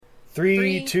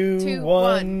3, 2,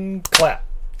 1, clap.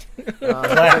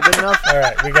 Clap. Good enough? All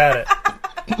right, we got it.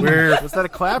 Was that a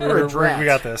clap or a drat? We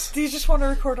got this. Do you just want to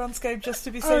record on Skype just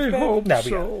to be safe, babe? No, we got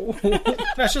it.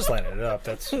 That's just lining it up.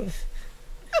 That's.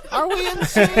 Are we in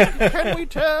sync? Can we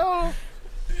tell?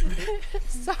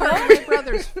 Sorry, my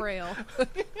brother's frail.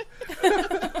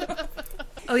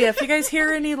 Oh yeah, if you guys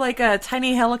hear any like a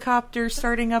tiny helicopter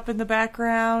starting up in the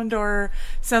background, or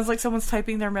sounds like someone's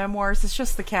typing their memoirs, it's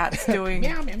just the cats doing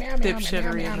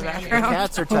dipshittery in the background.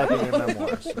 Cats are typing their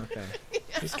memoirs. Okay.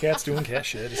 His cat's doing cat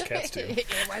shit. His cats do. It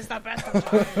was the best of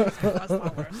times. It was the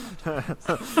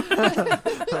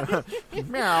worst.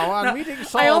 Meow, I'm eating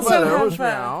I also Salvados, have,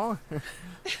 meow.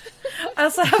 I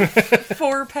also have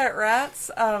 4 pet rats,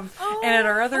 and at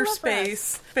our other I love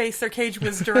space, their cage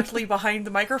was directly behind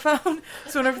the microphone,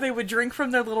 so whenever they would drink from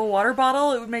their little water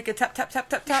bottle, it would make a tap, tap, tap,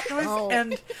 tap, tap noise,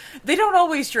 and they don't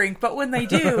always drink, but when they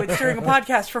do, it's during a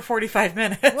podcast for 45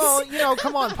 minutes. Well,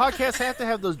 come on, podcasts have to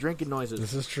have those drinking noises.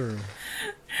 This is true.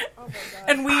 Oh my God.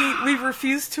 And we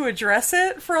refused to address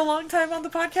it for a long time on the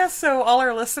podcast, so all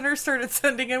our listeners started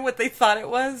sending in what they thought it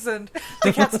was, and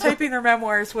the cats typing their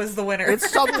memoirs was the winner. It's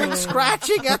something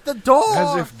scratching at the door!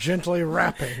 As if gently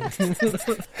rapping.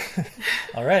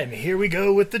 All right, and here we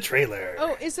go with the trailer.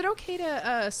 Oh, is it okay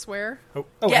to swear? Oh,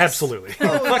 Yes. Absolutely.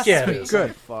 Fuck yeah, it sweet. is.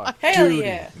 Good. Fuck. Hell Judy.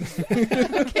 yeah.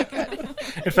 Okay, good.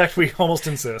 In fact, we almost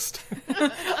insist.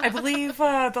 I believe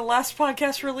the last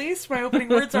podcast released, my opening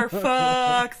words are,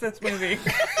 fuck this movie.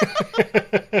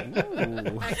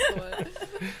 Excellent.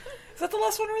 Is that the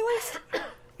last one released?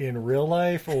 In real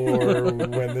life, or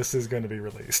when this is going to be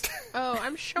released? Oh,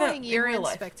 I'm showing in Year real End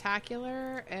life.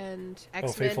 Spectacular and Oh,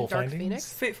 X-Men Fateful Dark Findings?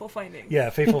 Phoenix. Fateful Findings. Yeah,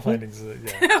 Fateful Findings.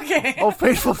 Yeah. Okay. Oh,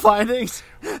 Fateful Findings?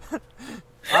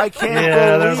 I can't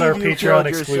Yeah, believe those are you Patreon killed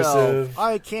exclusive. yourself.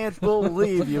 I can't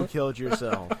believe you killed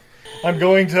yourself. I'm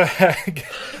going to hack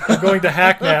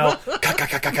now.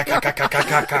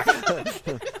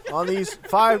 On these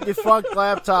 5 defunct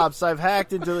laptops, I've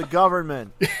hacked into the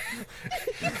government.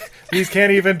 These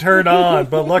can't even turn on,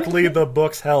 but luckily the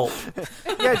books help.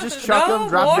 Yeah, just chuck them,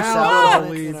 drop more them shots. out. I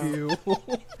believe you.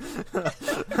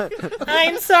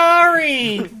 I'm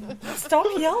sorry. Stop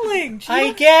yelling.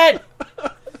 I get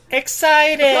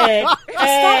excited.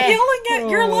 Stop yelling at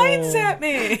your lines at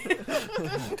me.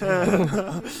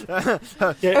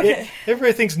 Yeah,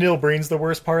 everybody thinks Neil Breen's the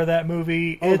worst part of that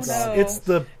movie. It's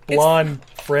the blonde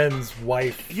friend's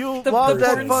wife. You The love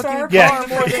that porn fucking star? car Yeah,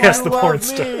 more than yes, you the love porn me.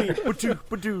 star. Badoosh,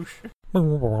 badoosh.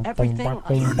 Everything I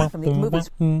learned from these movies.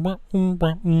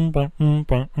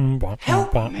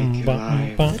 Help make your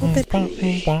life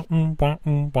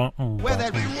Where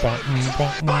that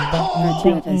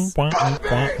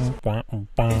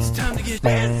It's time to get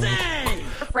dancing.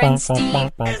 Friend Steve.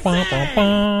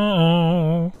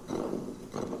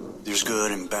 There's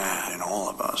good and bad in all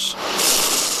of us.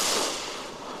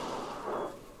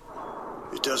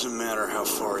 It doesn't matter how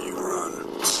far you run.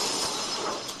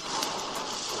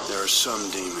 There are some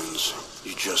demons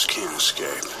you just can't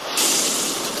escape.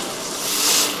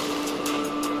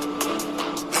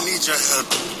 I need your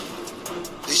help.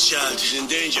 This child is in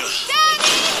danger.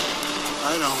 Daddy!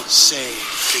 I don't save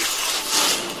people.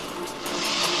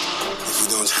 If we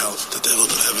don't help, the devil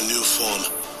will have a new form,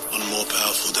 one more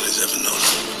powerful than he's ever known.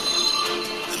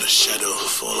 And a shadow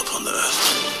will fall upon the earth.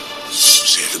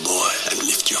 Save the boy and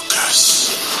lift your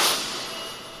curse.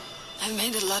 I've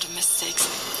made a lot of mistakes.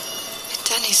 But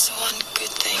Danny's the one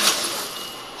good thing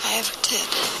I ever did.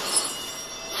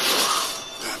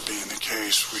 That being the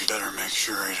case, we better make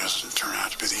sure he doesn't turn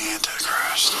out to be the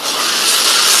Antichrist.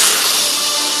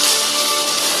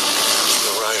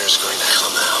 The rider's going to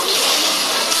come out.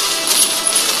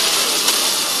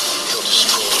 He'll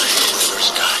destroy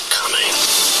whoever's got it coming.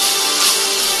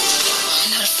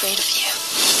 I'm not afraid of you.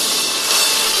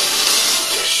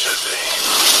 You should be.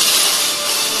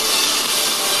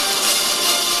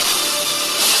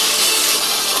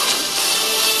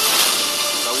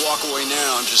 If I walk away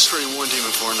now, I'm just trading one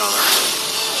demon for another.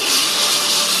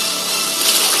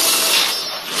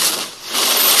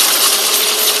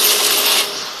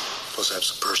 Plus, I have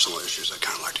some personal issues I'd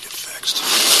kind of like to get fixed.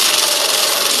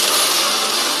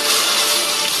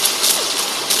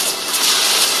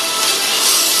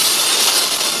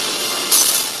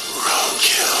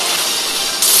 Roadkill.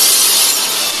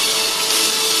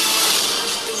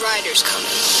 The rider's coming.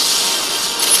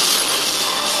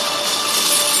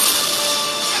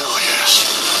 Hell yes.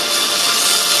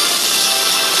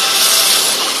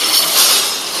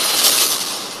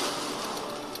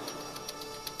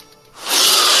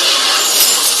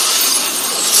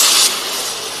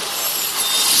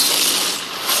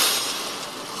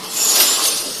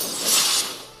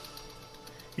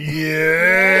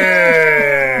 Yeah!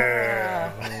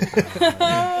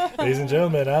 Ladies and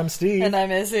gentlemen, I'm Steve. And I'm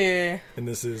Izzy. And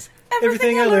this is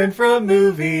Everything I Learned from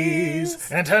Movies.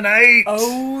 And tonight...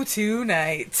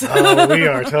 tonight. We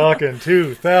are talking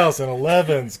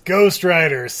 2011's Ghost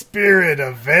Rider Spirit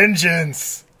of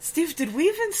Vengeance. Steve, did we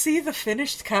even see the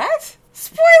finished cut?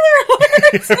 Spoiler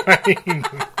alert! I mean,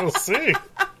 we'll see.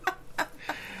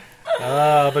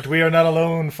 But we are not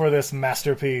alone for this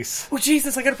masterpiece. Oh,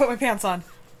 Jesus, I gotta put my pants on.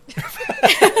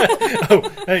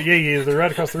 Yeah, they're right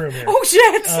across the room here. Oh,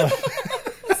 shit! Sorry,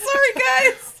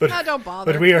 guys. Don't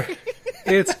bother. But we are...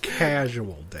 It's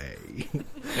casual day.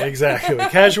 Exactly.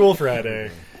 Casual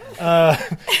Friday.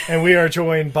 And we are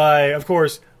joined by, of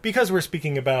course, because we're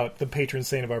speaking about the patron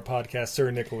saint of our podcast,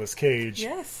 Sir Nicolas Cage.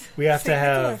 Yes. We have Saint to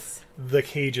have Nicholas. the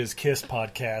Cage's Kiss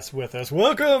podcast with us.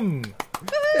 Welcome!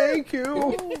 Thank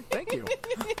you. Thank you.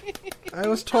 I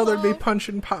was told there'd be punch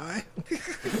and pie.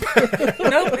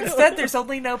 Nope, instead there's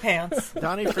only no pants.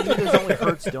 Donnie, for you, there's only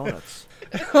Hertz Donuts.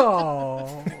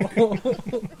 Oh,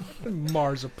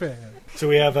 marzipan. So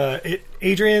we have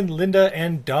Adrian, Linda,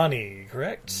 and Donnie,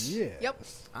 correct? Yeah. Yep.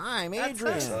 I'm That's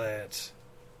Adrian. Excellent.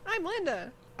 I'm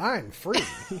Linda. I'm free.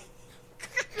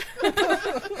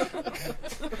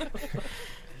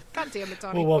 God damn it,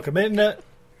 Donnie. Well, welcome in.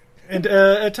 And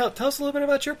tell us a little bit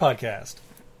about your podcast.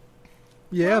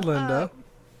 Yeah, Linda.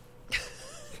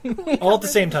 All at the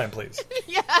same time, please.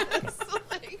 Yes.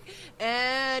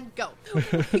 And go.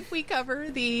 We cover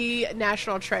the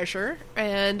National Treasure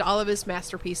and all of his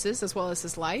masterpieces as well as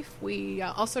his life. We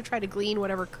also try to glean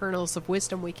whatever kernels of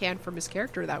wisdom we can from his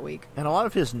character that week. And a lot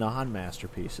of his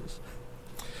non-masterpieces.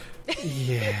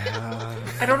 Yeah.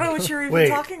 I don't know what you're even Wait,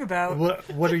 talking about.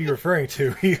 What are you referring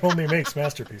to? He only makes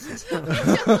masterpieces.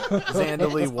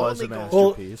 Zandali was a only goal.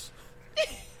 masterpiece.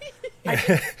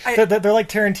 They're like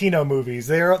Tarantino movies.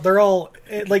 They're all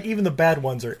like, even the bad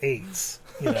ones are 8s.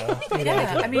 You know?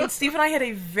 Yeah, I mean, Steve and I had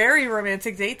a very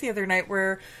romantic date the other night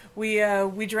where we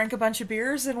drank a bunch of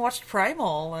beers and watched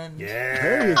Primal. And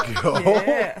There you go.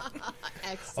 yeah.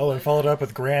 Excellent. Oh, and followed up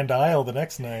with Grand Isle the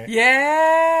next night.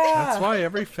 Yeah. That's why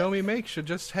every film he makes should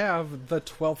just have the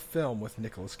 12th film with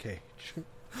Nicolas Cage.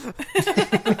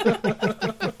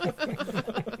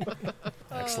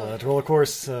 Excellent. Well, of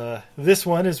course, this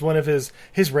one is one of his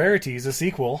rarities, a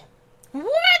sequel.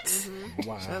 What?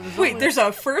 Wow. Wait, there's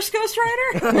a first Ghost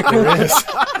Rider? There is.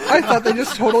 I thought they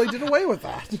just totally did away with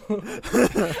that.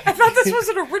 I thought this was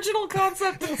an original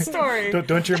concept and story.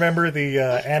 Don't you remember the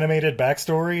animated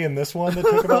backstory in this one that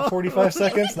took about 45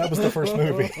 seconds? That was the first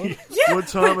movie. Yeah, One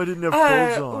time I didn't have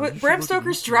clothes on. but You Bram should look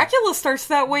at Stoker's me. Dracula starts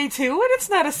that way too, and it's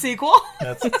not a sequel.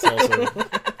 That's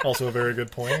also a very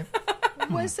good point.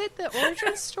 Was it the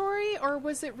origin story, or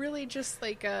was it really just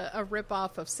like a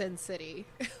rip-off of Sin City?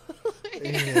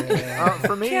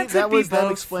 For me, Can't it that be was them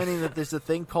both? explaining that there's a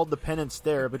thing called the penance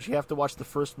there, but you have to watch the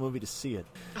first movie to see it.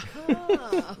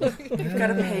 You've got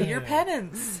to pay your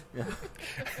penance.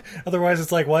 Otherwise,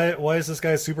 it's like, why is this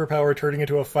guy's superpower turning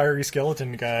into a fiery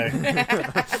skeleton guy?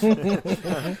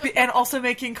 And also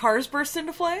making cars burst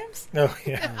into flames? Oh,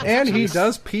 yeah. And he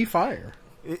does pee fire.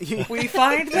 We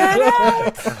find that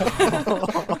out.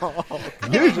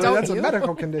 Usually Don't that's a you?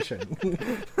 medical condition. And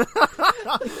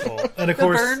of The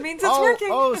course, burn means it's working.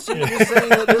 So you're saying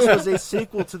that this was a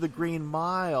sequel to The Green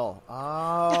Mile.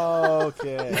 Oh,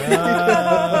 okay.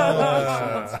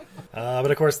 but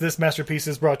of course, this masterpiece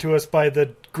is brought to us by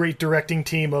the great directing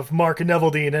team of Mark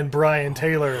Neveldine and Brian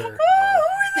Taylor. Oh, who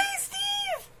are they,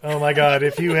 Steve? Oh my God,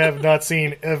 if you have not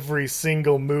seen every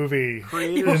single movie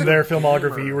in their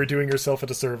filmography, you were doing yourself a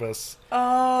disservice.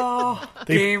 Oh,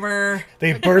 gamer.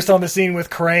 They burst on the scene with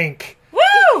Crank,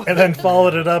 Woo! and then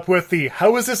followed it up with the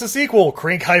 "How is this a sequel?"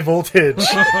 Crank High Voltage.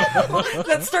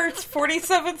 That starts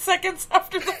 47 seconds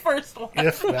after the first one.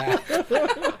 If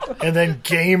that. And then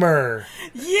Gamer.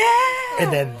 Yeah!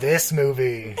 And then this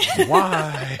movie.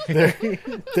 Why?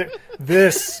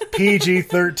 This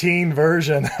PG-13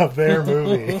 version of their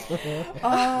movie.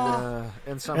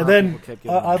 And somehow And then, people kept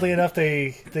getting oddly enough,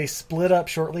 they split up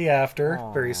shortly after.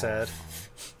 Very sad.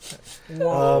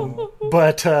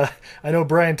 But I know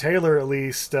Brian Taylor at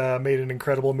least made an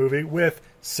incredible movie with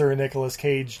Sir Nicolas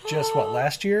Cage just,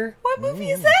 last year? What movie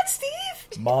is that,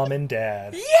 Steve? Mom and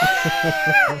Dad.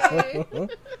 Yeah!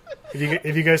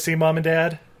 Have you guys seen Mom and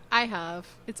Dad? I have.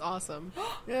 It's awesome.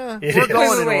 Yeah, It we're is.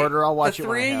 going in Wait, order. I'll watch the it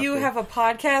when I three of you to. have a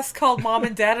podcast called Mom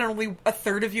and Dad, and only a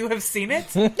third of you have seen it.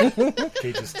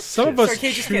 Cage's Some of Kiss. us Or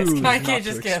Cage's choose Kiss. not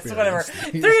Cage's to Kiss, whatever.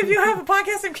 experience these. Three of you have a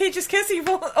podcast named Cage's Kiss, and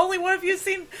only one of you has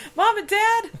seen Mom and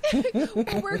Dad.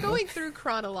 Well, we're going through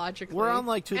chronologically. We're on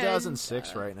like and,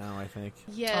 2006 right now, I think.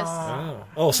 Yes.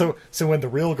 Oh, so when the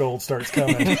real gold starts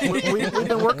coming. We've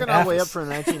been working our way up from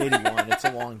 1981. It's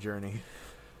a long journey.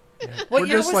 What We're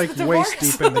year just was like the waist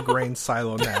divorce? deep in the grain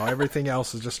silo now. Everything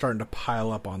else is just starting to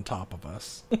pile up on top of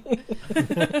us.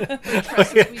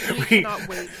 Trust us, we cannot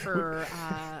wait for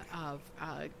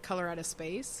Color Out of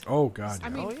Space. Oh God. I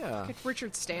Yeah. mean, Oh, yeah.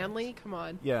 Richard Stanley, come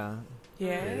on. Yeah,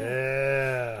 Yeah.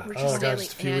 Yeah. Richard Oh, Stanley God,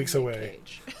 just a few and weeks Nick away.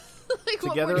 Cage. Like, what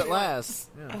together more do at you want? last.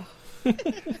 Yeah.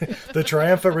 The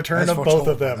triumphant return As of both foretold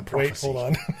of by them. the Wait, prophecy. hold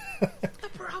on. A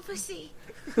prophecy.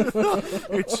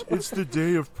 It's the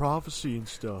day of prophecy and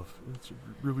stuff. It's a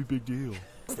really big deal.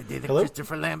 It's the day that Hello?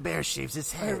 Christopher Lambert shaves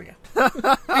his head. There we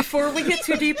go. Before we get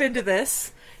too deep into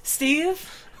this,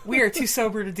 Steve, we are too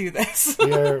sober to do this.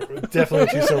 We are definitely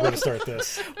too sober to start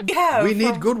this. We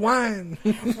need good wine.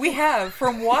 We have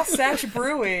from Wasatch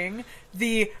Brewing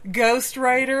the Ghost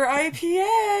Rider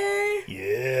IPA.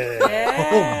 Yeah.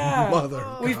 Yeah. Mother.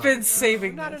 We've been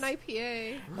saving Not this. an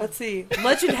IPA. Let's see.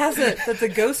 Legend has it that the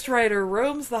Ghost Rider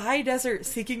roams the high desert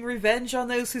seeking revenge on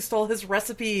those who stole his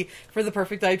recipe for the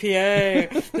perfect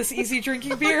IPA. This easy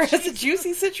drinking beer has a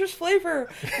juicy citrus flavor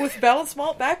with balanced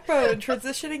malt backbone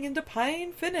transitioning into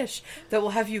pine finish that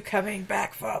will have you coming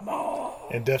back for more.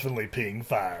 And definitely peeing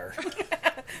fire.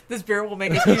 This beer will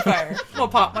make us pee fire. I'm gonna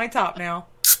pop my top now.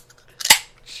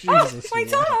 Jesus. My Lord.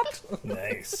 top!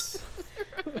 Nice.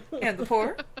 And the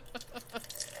pour.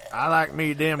 I like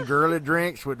me them girly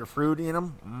drinks with the fruit in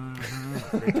them.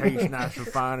 They taste nice and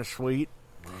fine and sweet.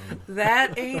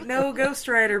 That ain't no Ghost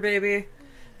Rider, baby.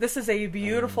 This is a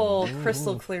beautiful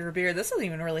crystal clear beer. This doesn't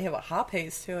even really have a hop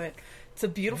haze to it. It's a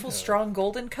beautiful, strong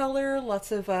golden color,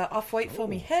 lots of off-white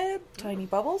foamy head, tiny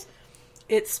bubbles.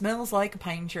 It smells like a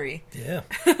pine tree. Yeah.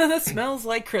 It smells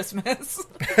like Christmas.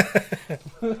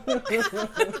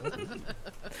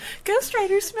 Ghost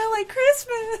Riders smell like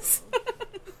Christmas.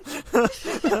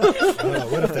 Oh,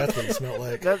 what if that's what it smelled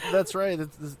like? That's right.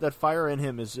 That fire in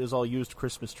him is all used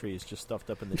Christmas trees just stuffed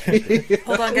up in the chest.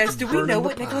 Hold on, guys. Do we Burning know the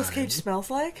what Nicolas pine. Cage smells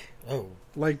like? Oh.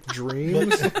 Like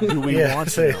dreams. Do we Yeah, want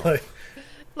to say know? Like,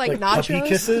 like nachos. puppy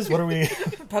kisses? What are we...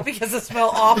 Puppy kisses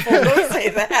smell awful. Don't say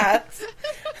that.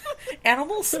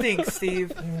 Animals stink,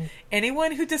 Steve.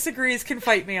 Anyone who disagrees can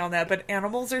fight me on that, but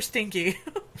animals are stinky.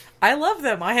 I love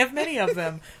them. I have many of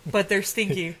them, but they're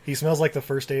stinky. He smells like the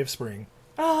first day of spring.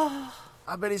 I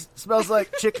bet he smells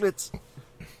like chiclets.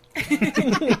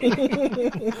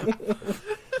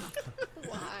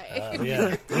 Why?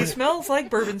 Yeah. He smells like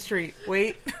Bourbon Street.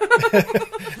 Wait.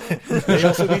 May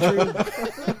also be true.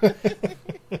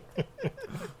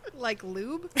 Like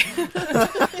lube?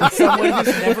 Someone who's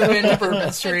never been to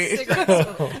Bourbon Street.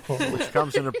 Cigarette smoke. Which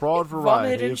comes in a broad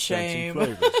variety and of scents shame.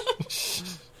 and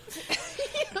flavors.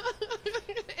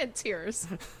 And tears.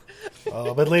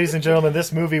 But ladies and gentlemen,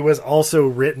 this movie was also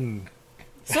written.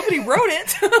 Somebody wrote it.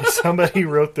 Somebody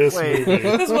wrote this Wait. movie.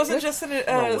 This wasn't just a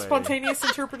way. spontaneous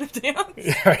interpretive dance.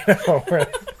 I know,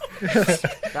 right?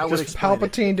 That would explain it.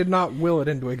 Palpatine did not will it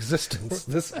into existence.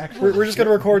 This actually. We're just going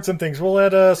to record some things. We'll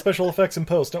add special effects in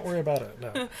post. Don't worry about it.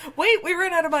 No. Wait, we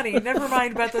ran out of money. Never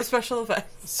mind about those special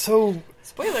effects. So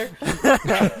Spoiler.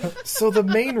 the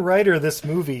main writer of this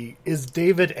movie is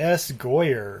David S.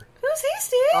 Goyer. Who's he,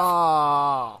 Steve?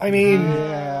 Ah, I mean,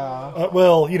 Yeah.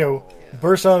 well, you know,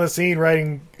 burst on the scene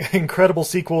writing incredible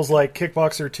sequels like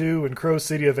Kickboxer 2 and Crow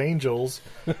City of Angels,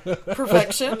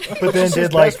 Perfection. but then his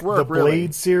did like best work, the really.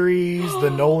 Blade series,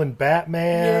 the Nolan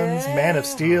Batmans, Yeah. Man of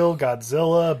Steel,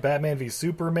 Godzilla, Batman v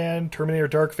Superman, Terminator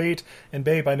Dark Fate, and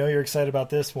babe, I know you're excited about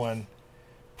this one.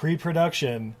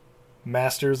 Pre-production,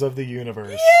 Masters of the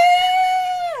Universe.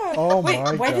 Oh Wait,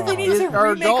 my why did they God. need to are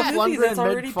remake Dolph a movie Lundgren that's and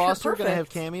already Meg Foster perfect? going to have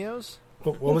cameos?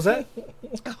 What was that?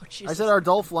 Oh, Jesus. I said, are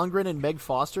Dolph Lundgren and Meg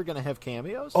Foster going to have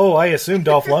cameos? Oh, I assume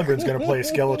Dolph Lundgren's going to play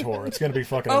Skeletor. It's going to be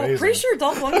fucking Oh, amazing. pretty sure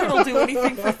Dolph Lundgren will do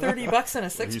anything for $30 and a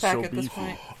six He's pack so at this beefy.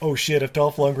 point. Oh shit, if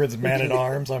Dolph Lundgren's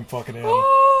Man-at-Arms, I'm fucking in. Oh!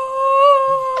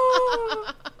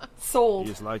 Sold.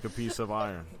 He's like a piece of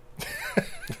iron.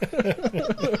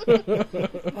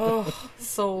 Oh,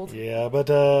 sold. Yeah, but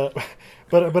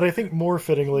I think more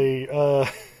fittingly,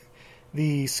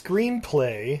 the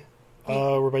screenplay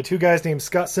were by two guys named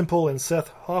Scott Simple and Seth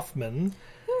Hoffman.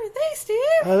 Who are they, Steve?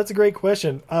 That's a great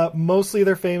question. Mostly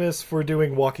they're famous for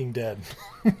doing Walking Dead.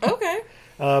 Okay.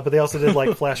 But they also did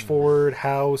like Flash Forward,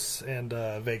 House, and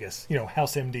Vegas.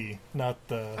 House MD, not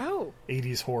the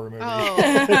 80s horror movie. Oh.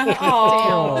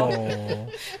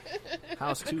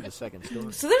 House 2, the second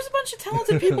story. So there's a bunch of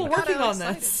talented people working on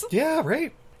this. Yeah,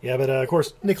 right. Yeah, but of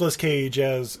course, Nicolas Cage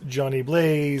as Johnny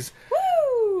Blaze.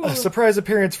 Woo! A surprise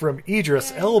appearance from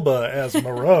Idris Elba as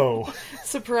Moreau.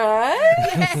 Surprise!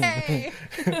 Yay!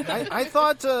 I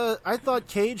thought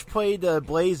Cage played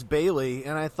Blaze Bailey,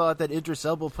 and I thought that Idris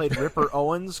Elba played Ripper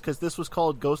Owens, because this was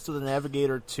called Ghost of the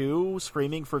Navigator 2,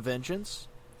 Screaming for Vengeance.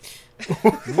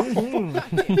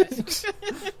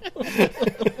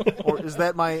 Or is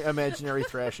that my imaginary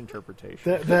thrash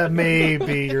interpretation? That may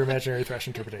be your imaginary thrash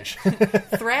interpretation.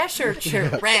 Thrash or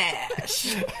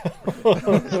trash?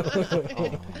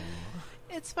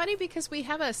 It's funny because we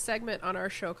have a segment on our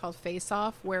show called Face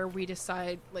Off where we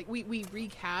decide, like, we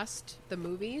recast the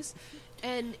movies,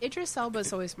 and Idris Elba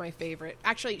is always my favorite.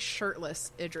 Actually,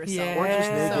 shirtless Idris Elba. Or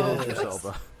just naked So- Idris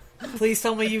Elba. Please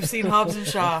tell me you've seen Hobbs and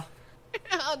Shaw.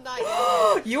 Oh, not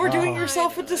yet. You are doing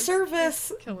yourself a I know,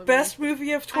 disservice. it's killing me. Best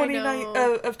movie of I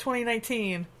know.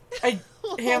 2019.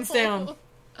 Hands down.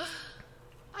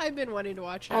 I've been wanting to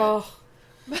watch it. Oh,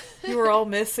 you were all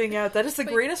missing out. That is the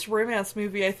greatest romance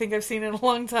movie I think I've seen in a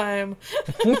long time.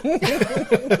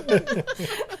 The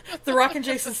Rock and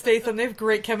Jason Statham, they have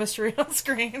great chemistry on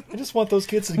screen. I just want those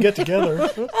kids to get together.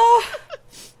 Oh,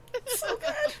 it's so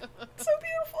good. So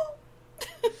beautiful.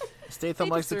 Statham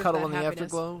They likes to deserve cuddle that in the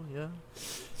happiness. afterglow, yeah.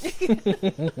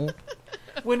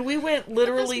 When we went,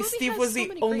 literally, movie Steve has was so the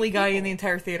many only great guy in people. the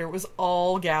entire theater. It was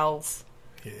all gals.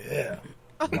 Yeah.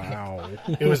 Wow.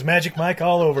 It was Magic Mike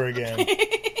all over again.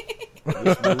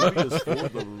 This movie is for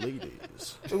the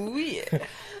ladies. Ooh, yeah.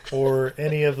 Or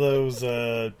any of those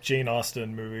Jane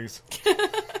Austen movies.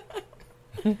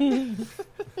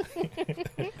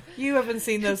 You haven't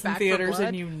seen those in Back for theaters, Blood?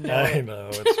 and you know I it. know,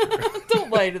 it's true.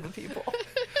 Don't lie to the people.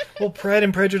 Well, Pride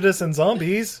and Prejudice and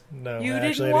Zombies. No, You didn't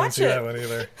actually, I watch didn't see it. that one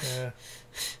either. Yeah.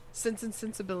 Sense and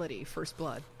Sensibility, First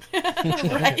Blood.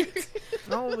 Right?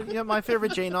 Oh, yeah, my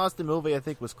favorite Jane Austen movie, I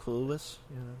think, was Clueless.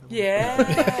 Yeah.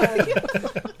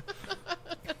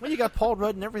 Well, you got Paul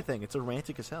Rudd and everything. It's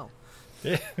romantic as hell.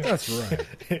 Yeah. That's right.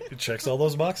 It checks all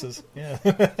those boxes. Yeah.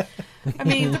 I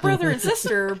mean, the brother and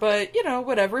sister, but,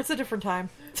 whatever. It's a different time.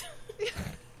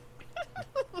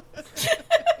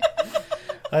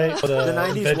 The 90s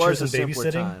was Adventures a in simpler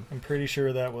Babysitting. time. I'm pretty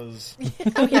sure that was.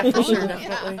 Oh, yeah, for sure,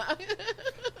 definitely.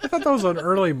 I thought that was an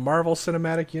early Marvel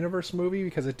Cinematic Universe movie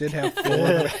because it did have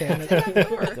Thor mechanic.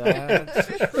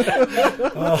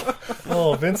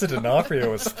 Oh, Vincent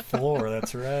D'Onofrio was Floor.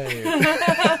 That's right.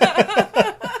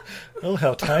 Oh,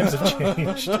 how times have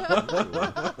changed.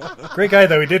 Great guy,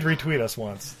 though. He did retweet us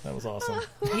once. That was awesome.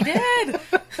 He did.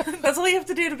 That's all you have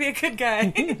to do to be a good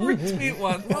guy. Retweet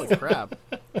one. Holy crap.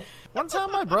 One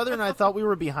time my brother and I thought we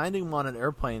were behind him on an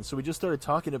airplane, so we just started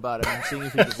talking about it and seeing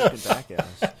if he was looking back at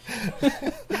us.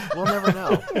 We'll never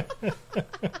know.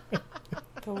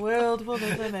 The world will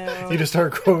never know. You just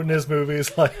start quoting his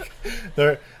movies like,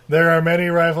 there are many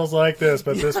rifles like this,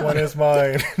 but this one is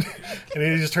mine. And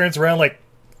he just turns around like,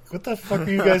 what the fuck are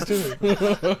you guys doing?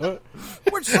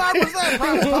 Which side was that,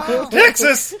 Papa?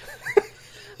 Texas!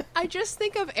 I just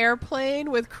think of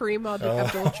Airplane with Kareem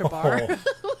Abdul-Jabbar.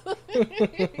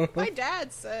 My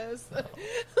dad says.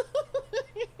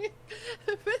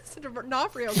 Vincent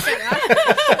D'Onofrio can't act.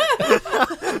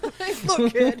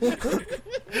 Look good.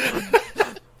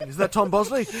 Is that Tom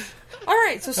Bosley? All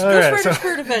right, so All Ghost right, Rider so-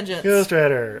 Spirit of Vengeance. Ghost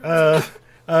Rider.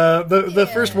 The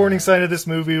first warning sign of this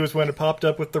movie was when it popped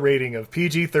up with the rating of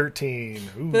PG-13.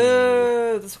 Ooh.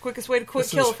 Boo! That's the quickest way to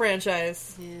This kill is- a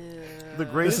franchise. The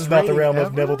greatest This is not the rating realm of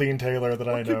ever? Neville Dean Taylor that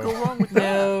I What could go know. wrong with that?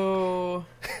 No.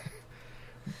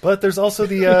 But there's also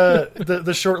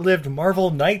the short-lived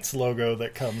Marvel Knights logo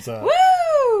that comes up.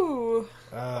 Woo!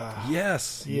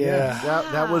 Yes. Yeah.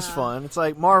 That was fun. It's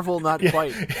like Marvel, not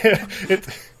quite. It,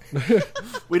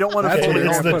 We don't want to That's pull what it they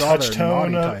it's off. the put all their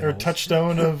touchstone naughty or titles.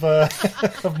 touchstone of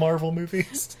of Marvel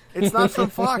movies. It's not from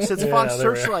Fox. It's Yeah, Fox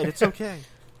there we are. Searchlight. It's okay.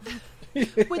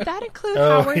 Would that include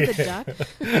Oh, Howard the yeah.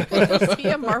 Duck? Is he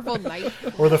a Marvel Knight?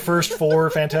 Or the first 4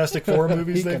 Fantastic Four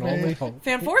movies He they can only made. hope.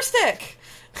 Fan Four Stick.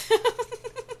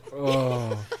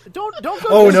 Oh, Don't go.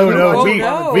 Oh this no route. no Oh, we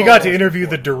no. we got to interview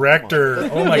the director.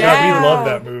 Oh my god, Yeah. we love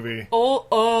that movie.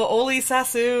 Oli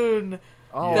Sassoon.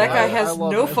 Oh, That guy I has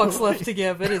love no that fucks movie. left to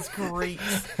give. It is great.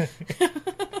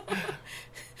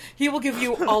 He will give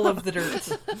you all of the dirt.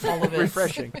 All of it.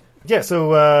 Refreshing. Yeah,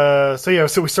 so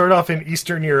we start off in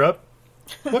Eastern Europe.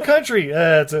 What country?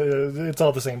 It's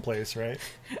all the same place, right?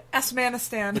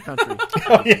 Asmanistan. Country.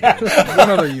 One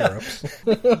other Europe.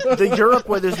 The Europe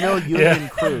where there's no union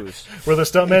crews. Where the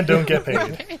stuntmen don't get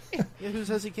paid. Yeah, who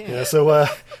says he can't? Yeah, so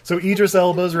Idris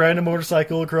Elba's riding a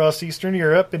motorcycle across Eastern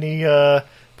Europe, and he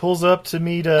pulls up to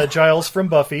meet Giles from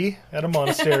Buffy at a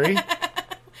monastery, Woo,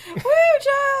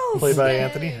 Giles! played by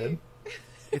Anthony Head.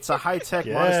 It's a high-tech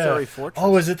Yeah. monastery fortress.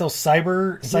 Oh, is it those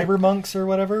cyber monks or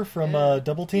whatever from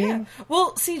Double Team?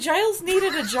 Well, see, Giles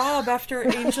needed a job after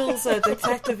Angel's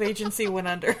detective agency went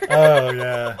under. Oh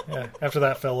yeah. After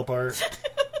that fell apart.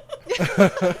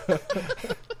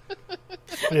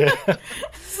 Yeah.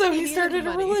 So he started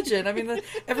a religion. I mean,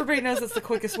 everybody knows it's the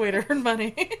quickest way to earn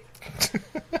money.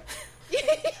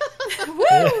 Woo!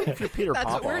 If you're Peter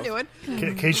That's what we're Popoff.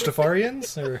 doing. Cage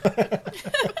Tafarians? Or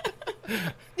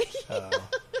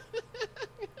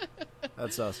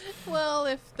That's us. Well,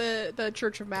 if the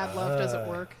Church of Mad Love doesn't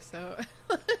work, so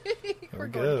we're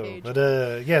going Cage. But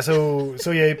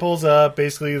he pulls up.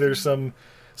 Basically, there's some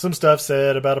stuff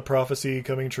said about a prophecy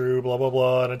coming true, blah blah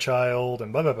blah, and a child,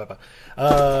 and blah blah blah blah.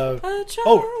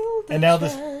 And now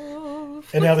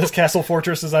this castle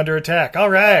fortress is under attack. All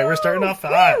right, we're starting off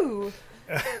hot. Woo!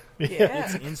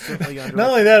 It's instantly under. Not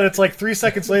only that, it's like 3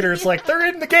 seconds later, it's like they're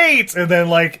in the gates, and then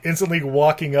like instantly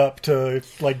walking up to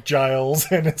like Giles,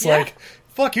 and it's like,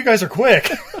 fuck, you guys are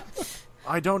quick.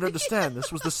 I don't understand.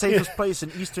 This was the safest place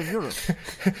in Eastern Europe.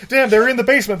 Damn, they were in the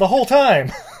basement the whole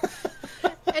time.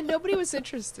 And nobody was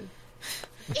interested.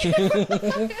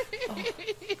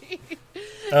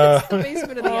 Oh. It's the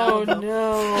basement of the Oh Alamo.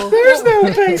 no! There's no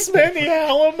basement in the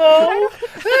Alamo.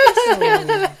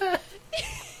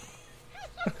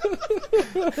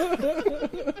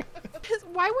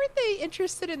 Why weren't they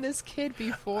interested in this kid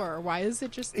before? Why is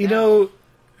it just You now? know,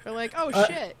 They're like, oh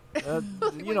shit.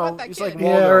 You know, want that it's kid. like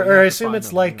yeah, Waldo, you or have I to assume find it's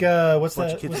them. like what's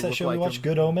Bunch of that? kids What's that that look show like we watched? him.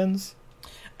 Good Omens.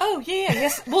 Oh yeah,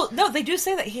 yes. Well, no, they do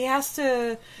say that he has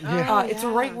to. It's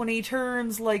right when he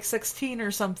turns like 16 or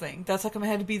something. That's like it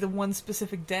had to be the one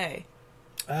specific day.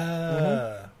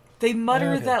 They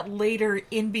mutter Okay. that later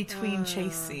in between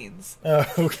chase scenes.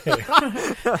 Okay.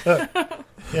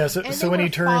 Yeah, so And so they when he were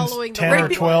turns following the 10 or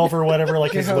right 12 or whatever,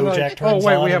 like his Yeah, LoJack like, turns oh,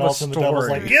 wait, on, we have and all a of a sudden the devil's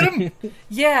story. like, get him!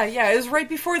 Yeah, it was right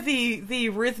before the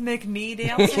rhythmic knee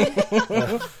dancing.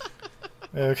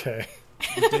 Okay.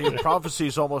 The day of prophecy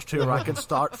is almost here. I can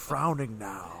start frowning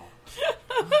now.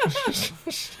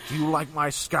 Do you like my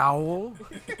scowl?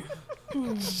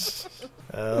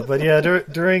 But yeah,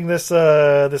 during this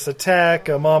attack,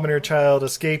 a mom and her child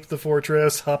escape the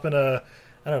fortress, hop in a,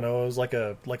 I don't know, it was like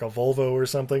a Volvo or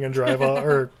something, and drive off,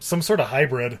 or some sort of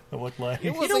hybrid, it looked like.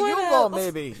 It was know a what, U-Boat,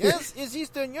 let's- maybe. Yes, it's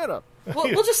Eastern Europe.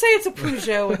 We'll just say it's a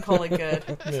Peugeot and call it good.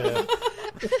 Yeah.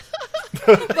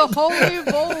 The holy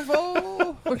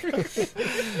Volvo.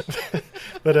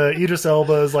 But Idris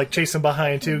Elba is like chasing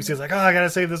behind too, because he's like, oh, I gotta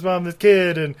save this mom and this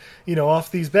kid, and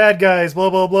off these bad guys, blah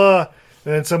blah blah.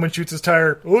 And then someone shoots his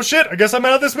tire. Oh shit! I guess I'm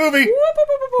out of this movie.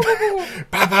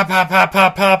 Pop pop pop pop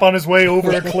pop pop on his way over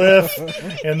a cliff,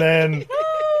 and then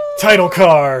title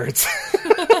cards.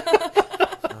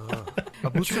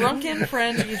 Drunken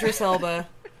friend Idris Elba.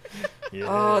 Yeah.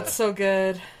 Oh, it's so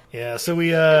good. Yeah, so we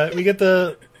get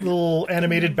the little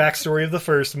animated backstory of the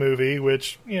first movie,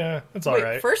 which it's all Wait,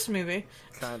 right. first movie.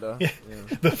 Kinda.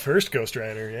 The first Ghost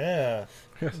Rider, yeah.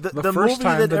 The first movie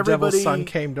time that the everybody Devil's Son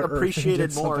came to Earth and appreciated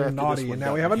did more something after naughty, this one and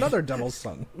now we got have made. another Devil's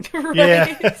Son.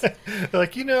 Yeah.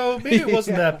 Like, maybe it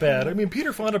wasn't that bad. I mean,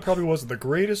 Peter Fonda probably wasn't the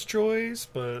greatest choice,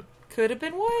 but... Could have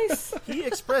been Weiss. He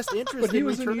expressed interest But he in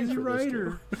was an returning easy for this,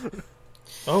 wrider. too.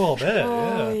 Oh, I'll bet, Oh,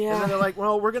 yeah. And then yeah. they're like,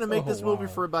 well, we're going to make Oh, this movie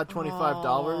wow. for about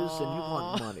 $25, and you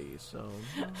want money, so...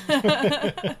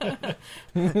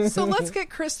 So let's get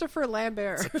Christopher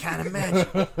Lambert. Can't imagine.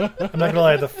 I'm not gonna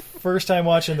lie, the first time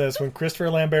watching this, when Christopher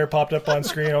Lambert popped up on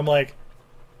screen, I'm like,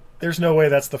 there's no way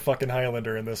that's the fucking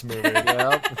Highlander in this movie.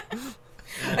 Yep.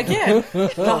 Again, the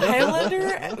Highlander,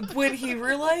 when he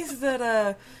realized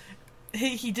that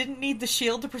he didn't need the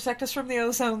shield to protect us from the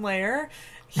ozone layer,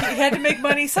 he had to make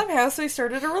money somehow, so he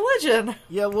started a religion.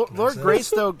 Yeah, Lord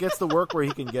Greystoke gets the work where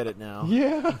he can get it now.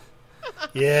 Yeah.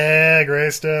 Yeah,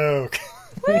 Greystoke.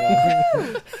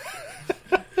 Can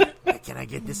I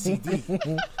get the CD?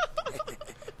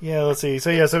 Yeah, let's see.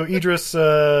 So Idris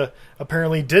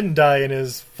apparently didn't die in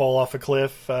his fall off a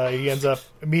cliff. He ends up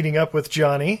meeting up with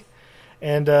Johnny.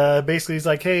 And basically he's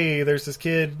like, hey, there's this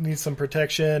kid, needs some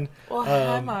protection. Well,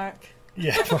 hi, Mark.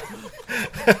 Yeah.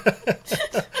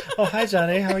 Oh, hi,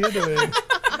 Johnny. How are you doing?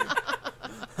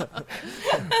 I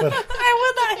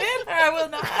will not hit her. I will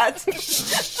not.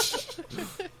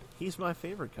 He's my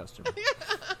favorite customer.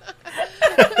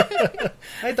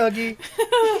 Hi, doggy.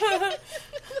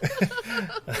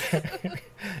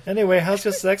 Anyway, how's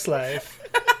your sex life?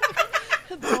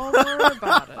 Don't worry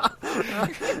about it.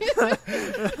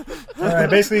 All right,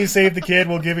 basically, you save the kid,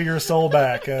 we'll give you your soul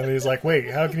back. And he's like, wait,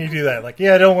 how can you do that? Like,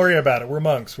 yeah, don't worry about it. We're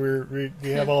monks. We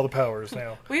have all the powers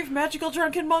now. We have magical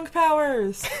drunken monk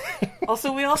powers.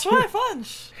 Also, we all survive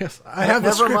punch. Yes, I have the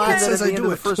Never script mind that that at says the I end of do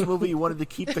the it. first movie you wanted to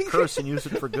keep the curse and use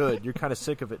it for good. You're kind of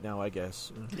sick of it now, I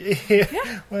guess.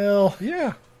 Yeah. Well,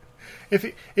 Yeah.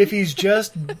 if he's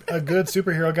just a good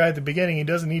superhero guy at the beginning, he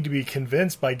doesn't need to be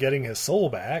convinced by getting his soul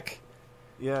back.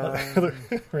 Yeah.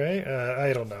 Right?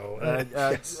 I don't know.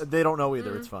 They don't know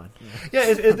either. It's fine.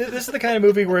 Yeah, this is the kind of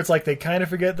movie where it's like they kind of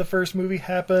forget the first movie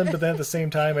happened, but then at the same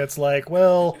time it's like,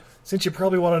 well, since you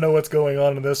probably want to know what's going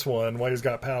on in this one, why he's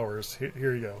got powers,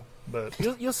 here you go. But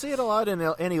You'll see it a lot in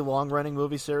any long-running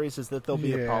movie series, is that there'll be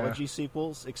Yeah. apology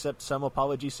sequels, except some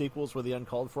apology sequels were the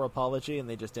uncalled-for apology, and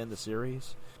they just end the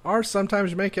series. Or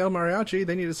sometimes you make El Mariachi,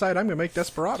 then you decide I'm going to make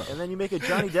Desperado. And then you make a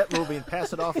Johnny Depp movie and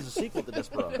pass it off as a sequel to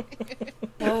Desperado.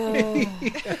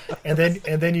 and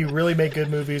then you really make good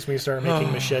movies when you start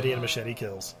making Machete and Machete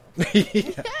Kills. Yeah,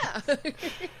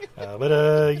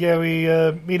 we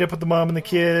meet up with the mom and the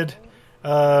kid.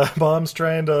 Mom's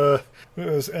trying to,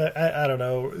 I don't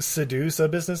know, seduce a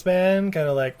businessman. Kind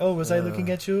of like, oh, was I looking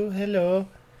at you? Hello.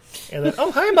 And then, oh,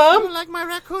 hi, Mom. Like my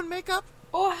raccoon makeup?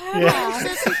 Oh, Hannah.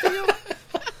 Yeah.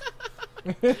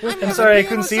 I'm sorry, I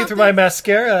couldn't see through my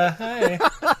mascara. Hi.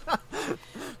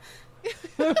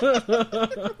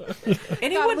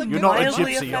 Anyone You're not a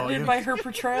mildly gypsy, are offended you? by her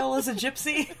portrayal as a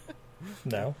gypsy?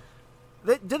 No.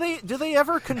 Do they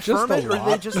ever confirm Just a it, or do they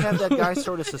lot. just have that guy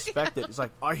sort of suspect it? It's like,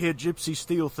 I hear gypsies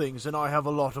steal things, and I have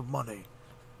a lot of money.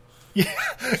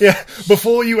 Yeah,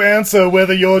 before you answer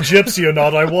whether you're gypsy or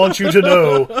not, I want you to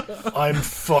know I'm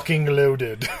fucking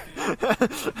loaded.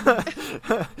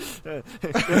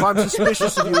 If I'm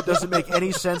suspicious of you, it doesn't make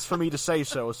any sense for me to say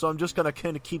so I'm just going to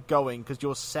kind of keep going, because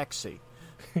you're sexy.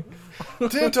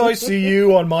 Didn't I see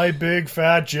you on my big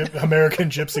fat American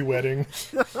gypsy wedding?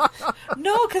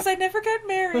 No, because I never got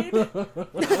married.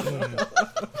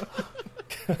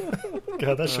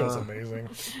 God, that show's amazing.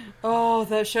 Oh,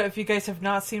 that show. If you guys have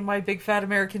not seen My Big Fat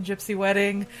American Gypsy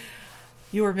Wedding,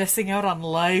 you are missing out on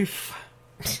life.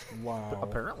 Wow.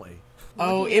 Apparently.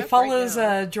 Oh, Looking it up follows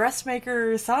right now.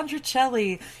 dressmaker Sandra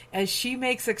Celli as she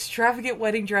makes extravagant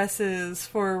wedding dresses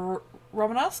for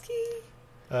Romanowski?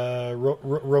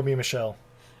 Romy and Michelle.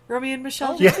 Romy and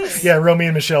Michelle Yeah, Gypsies? yeah, Romy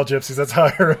and Michelle gypsies. That's how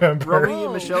I remember. Romy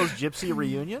and Michelle's gypsy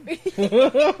reunion?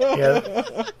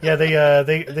 Yeah,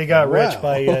 they got rich Wow.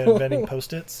 by inventing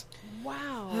Post-its.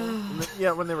 Wow.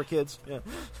 Yeah, when they were kids. Yeah.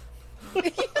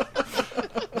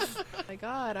 My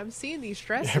God, I'm seeing these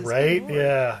dresses. Right?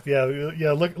 galore.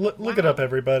 Yeah. Look it up,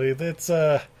 everybody. It's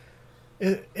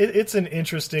it's an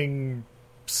interesting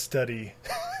study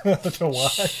to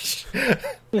watch.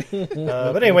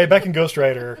 But anyway, back in Ghost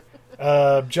Rider,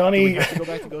 Johnny. We have to go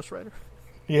back to Ghost Rider?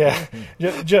 Yeah,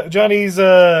 Johnny's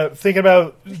thinking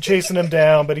about chasing him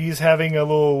down, but he's having a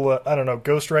little, I don't know,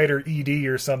 Ghost Rider ED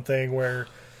or something where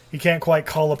he can't quite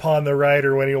call upon the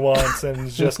rider when he wants, and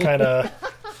is just kind of.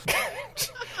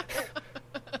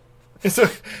 It's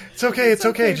okay.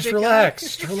 Just big relax.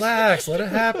 Just relax. Let it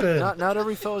happen. Not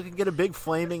every fellow can get a big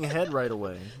flaming head right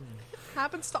away.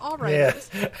 Happens to all Yeah. writers.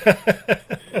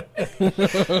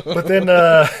 But then,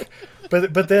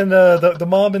 the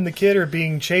mom and the kid are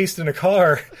being chased in a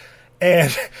car,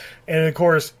 and of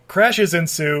course crashes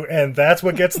ensue, and that's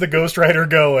what gets the Ghost Rider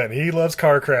going. He loves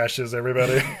car crashes.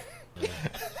 Everybody.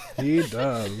 He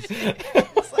does.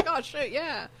 It's like, oh shit,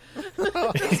 yeah.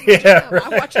 Yeah. I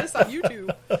watch this on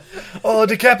YouTube. Oh,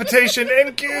 decapitation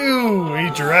and goo! He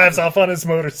drives off on his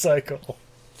motorcycle.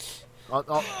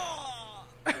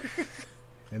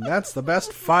 And that's the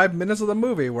best 5 minutes of the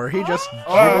movie where he just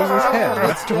jiggles his head.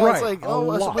 That's right. It's like, a oh,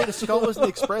 lot. wait, the skull isn't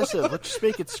expressive. Let's just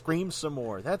make it scream some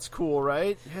more. That's cool,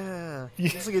 right? Yeah.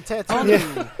 It's like a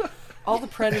tattoo. All the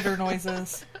Predator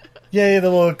noises. Yeah, the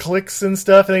little clicks and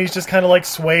stuff, and he's just kind of like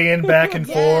swaying back and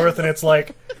forth, and it's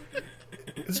like,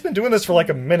 it's been doing this for like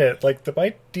a minute. Like, did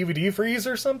my DVD freeze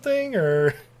or something?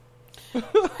 Or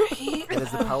It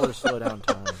has the power to slow down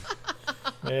time.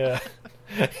 yeah,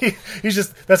 he's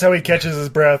just, that's how he catches his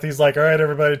breath. He's like, all right,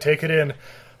 everybody, take it in.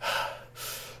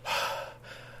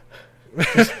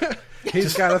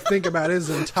 He's got to think about his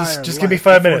entire Just life give me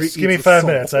 5 before minutes. he Give me eats a 5 soul.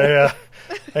 minutes.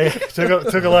 I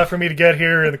took a lot for me to get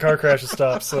here, and the car crash has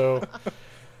stopped. So,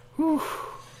 I'm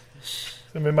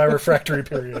in my refractory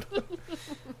period.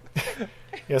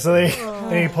 Yeah, so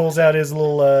then he pulls out his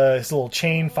little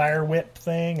chain fire whip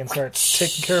thing and starts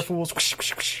taking care of fools.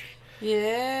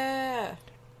 Yeah.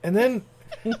 And then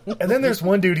And then there's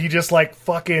one dude, he just like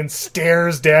fucking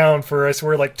stares down for, I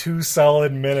swear, like 2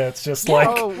 solid minutes. Just like,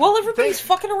 Well, everybody's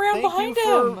fucking around behind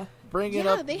him. Bringing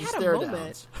Yeah, up they the had a stare moment.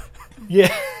 downs.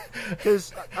 yeah.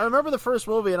 Because I remember the first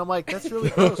movie, and I'm like, that's really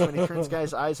gross when he turns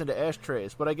guys' eyes into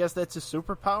ashtrays. But I guess that's his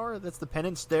superpower? That's the pen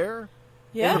and stare?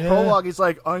 Yeah. In the prologue, he's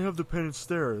like, I have the pen and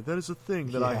stare. That is a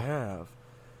thing that I have.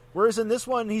 Whereas in this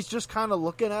one, he's just kind of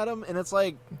looking at him, and it's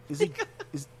like, is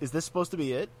this supposed to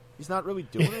be it? He's not really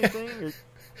doing anything? Or,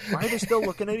 why are they still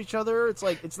looking at each other? It's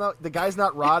like, it's not, the guy's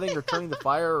not rotting or turning the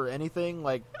fire or anything.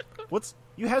 Like,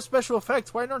 you have special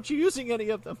effects. Why aren't you using any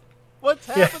of them? What's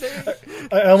happening?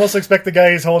 I almost expect the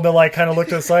guy he's holding to like kind of look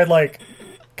to the side like,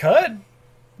 cut?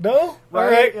 No?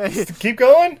 Right. All right. Keep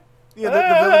going? Yeah, the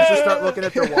villains just start looking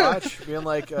at their watch, being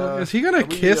like, Is he gonna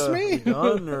kiss me? Are we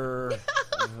done or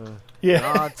Yeah.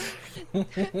 not?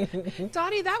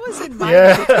 Donnie, that was in my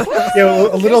Yeah. Yeah,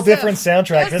 a little Kiss him. different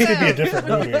soundtrack. This could be a Kiss different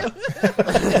movie.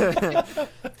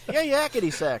 Yeah,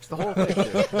 yakety sax, the whole picture.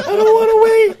 I don't want to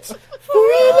wait for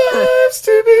our lives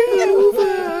to be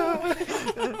over.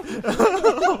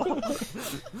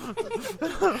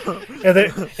 And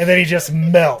then he just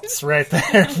melts right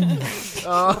there.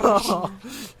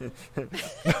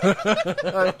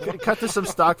 Cut to some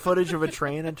stock footage of a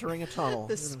train entering a tunnel.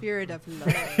 the spirit of love.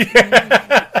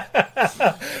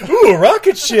 Ooh, a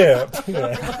rocket ship.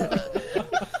 Yeah.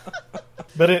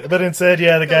 But instead,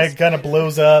 yeah, the guy kind of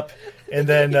blows up, and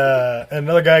then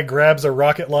another guy grabs a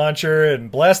rocket launcher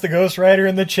and blasts the Ghost Rider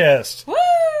in the chest. Woo!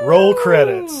 Roll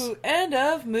credits. End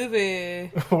of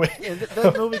movie. And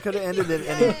that movie could have ended at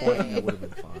any point, and it would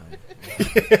have been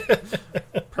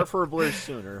fine. Preferably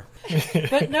sooner.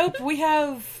 But nope, we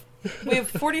have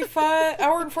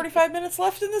 45 minutes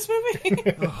left in this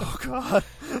movie. Oh God!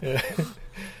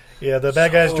 Yeah, the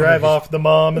bad guys drive off the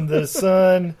mom and the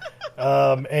son,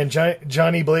 and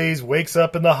Johnny Blaze wakes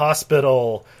up in the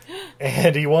hospital,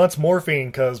 and he wants morphine,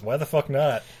 because why the fuck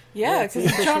not? Yeah, because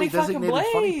it's Johnny fucking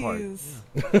Designated funny part. Blaze.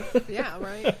 Yeah,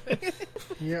 right.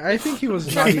 Yeah, I think he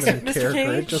was not even a Mr. character. It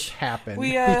Cage, just happened. we,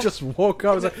 he just woke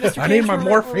up. I was like, Mr. I need Cage, my we're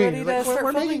morphine. ready He's to like, start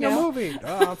we're making a filming movie.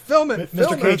 Film it.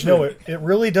 Film Mr. Cage, it. no, it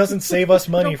really doesn't save us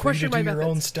money Don't for you to question do my your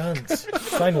own methods. stunts.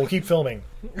 Fine, we'll keep filming.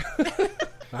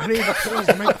 I need the tools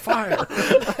to make a fire.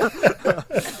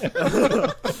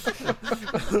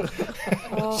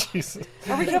 Jesus.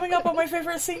 Are we coming up on my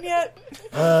favorite scene yet?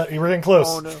 You were getting close.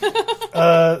 Oh no!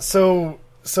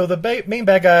 So the main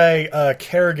bad guy,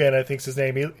 Kerrigan, I think's his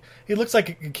name. He looks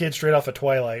like a kid straight off of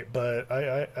Twilight, but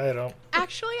I don't.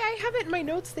 Actually, I have it in my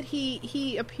notes that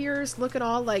he appears looking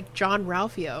all like John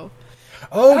Ralphio.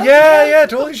 Oh yeah,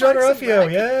 totally John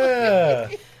Ralphio, yeah.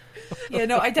 Yeah,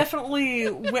 no, I definitely,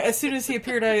 as soon as he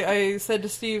appeared, I said to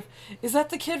Steve, is that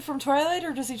the kid from Twilight,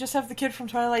 or does he just have the kid from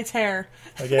Twilight's hair?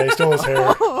 Yeah, he stole his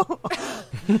hair.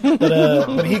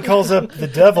 But he calls up the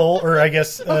devil, or I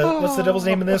guess, what's the devil's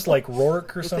name in this? Like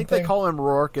Rourke or I something? think they call him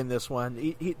Rourke in this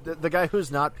one. The guy who's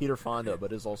not Peter Fonda,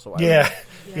 but is also Yeah.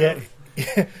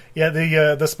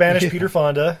 The Spanish Peter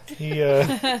Fonda. He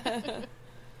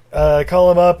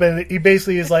call him up, and he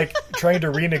basically is like trying to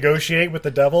renegotiate with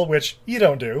the devil, which you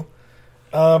don't do.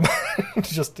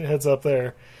 Just a heads up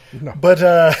there. No. But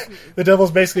the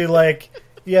devil's basically like,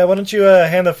 yeah, why don't you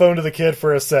hand the phone to the kid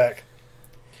for a sec?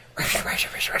 The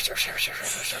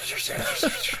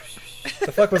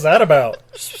fuck was that about?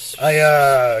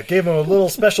 I gave him a little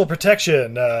special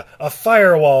protection, a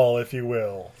firewall, if you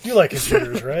will. You like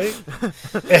computers, right?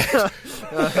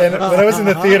 And when I was in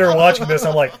the theater watching this,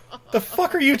 I'm like, the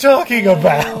fuck are you talking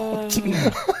about?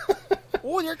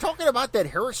 Oh, you're talking about that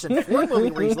Harrison Ford movie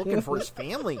where he's looking for his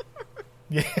family.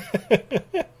 He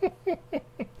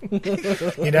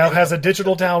now has a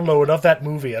digital download of that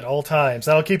movie at all times.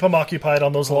 That'll keep him occupied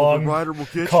on those long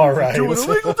car rides.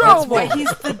 That's why he's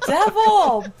the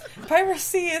devil.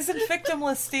 Piracy isn't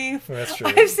victimless, Steve. That's true.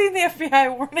 I've seen the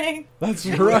FBI warning. That's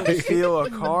Right. right. Steal a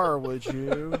car, would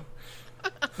you?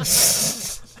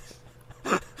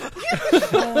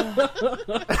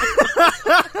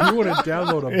 You wouldn't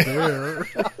download a bear.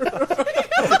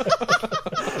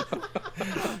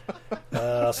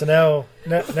 So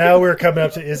now we're coming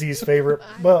up to Izzy's favorite.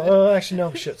 Well, actually,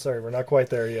 no, shit, sorry, we're not quite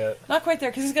there yet. Not quite there,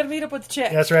 because he's got to meet up with the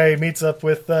chick. That's right, he meets up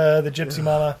with the Gypsy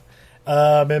Mama.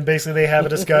 And basically they have a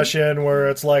discussion where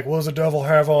it's like, what does the devil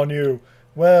have on you?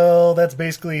 Well, that's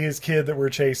basically his kid that we're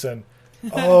chasing.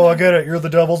 Oh, I get it, you're the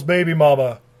devil's baby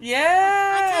mama.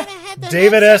 Yeah.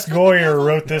 David S. Goyer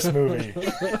wrote this movie.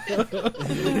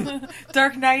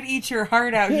 Dark Knight eats your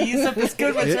heart out. He used up his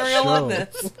good material on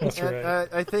this. That's right.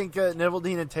 I think Neville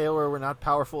Dean and Taylor were not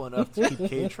powerful enough to keep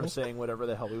Cage from saying whatever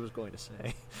the hell he was going to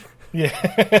say. Yeah.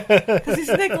 Because he's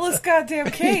Nicolas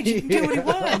goddamn Cage. He can do what he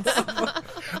wants.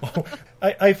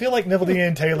 I feel like Neville Dean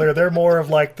and Taylor, they're more of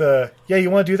like yeah, you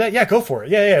want to do that? Yeah, go for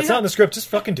it. Yeah, it's not in the script. Just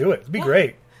fucking do it. It'd be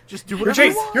great. Just do whatever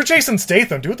you want. You're Jason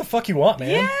Statham. Do what the fuck you want,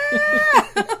 man.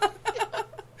 Yeah.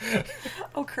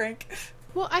 Oh, Crank.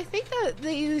 Well, I think that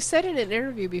they said in an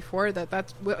interview before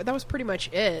that was pretty much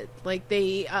it. Like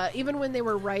they, even when they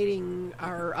were writing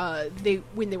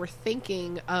when they were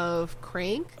thinking of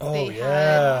Crank, they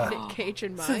had Nick Cage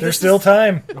in mind. There's still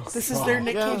time. This is their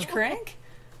Nick Cage Crank?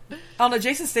 Oh no,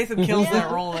 Jason Statham kills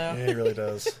that role though. Yeah, he really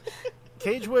does.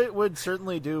 Cage would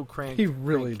certainly do Crank. He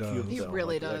really Crank does. Cube, He though.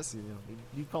 really Like, does.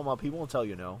 You call him up, he won't tell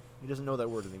you no. He doesn't know that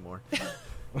word anymore.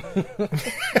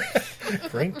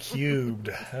 Frank Cubed.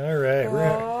 All right.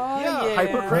 Yeah,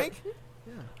 Hyper Crank.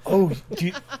 Oh, do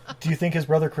you think his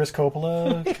brother Chris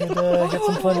Coppola could get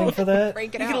some funding for that?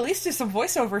 Crank You it can at out. least do some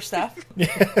voiceover stuff.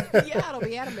 Yeah, it'll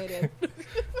be animated.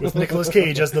 With Nicolas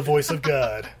Cage as the voice of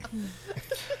God.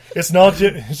 It's not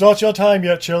your time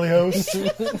yet, Charlie Host.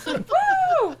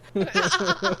 Woo!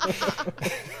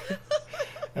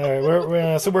 All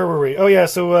right, so where were we? Oh yeah,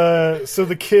 so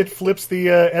the kid flips the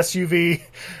SUV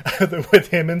with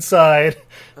him inside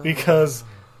because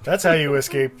that's how you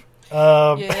escape.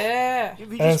 Yeah. If you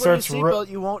And just wear your starts seatbelt,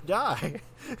 you won't die.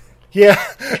 Yeah.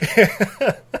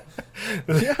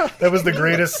 That was the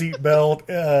greatest seatbelt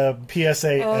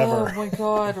PSA Oh ever. my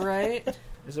god, right?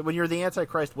 Is it when you're the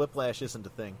Antichrist, whiplash isn't a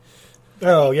thing?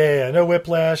 Oh yeah, no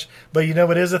whiplash. But you know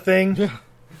what is a thing? Yeah,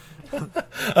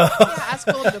 ask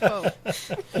Willem Dafoe.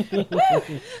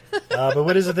 But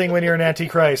what is the thing when you're an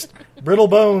Antichrist? Brittle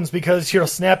bones because you'll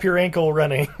snap your ankle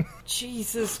running.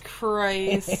 Jesus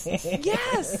Christ.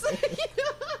 Yes.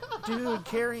 Dude,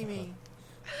 carry me.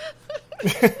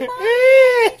 You're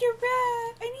right.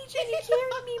 I need you to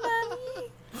carry me, Mommy.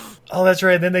 Oh, that's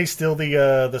right. Then they steal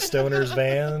the stoner's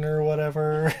van or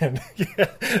whatever, and yeah,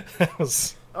 that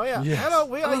was. Oh yeah. Yes. Hello,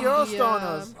 we are your yeah.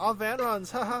 stoners. Our van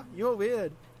runs. Haha, you're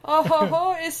weird. Oh, ho,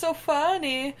 ho, it's so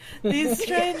funny. These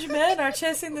strange men are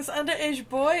chasing this underage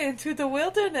boy into the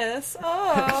wilderness.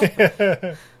 Oh.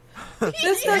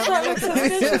 This does not look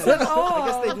suspicious at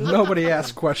all. Nobody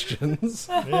asked questions.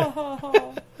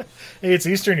 Oh. Hey, it's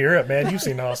Eastern Europe, man. You've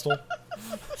seen Hostel.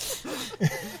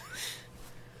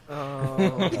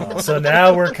 So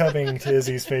now we're coming to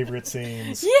Izzy's favorite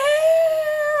scenes.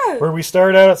 Yeah! Where we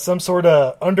start out at some sort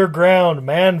of underground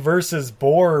man versus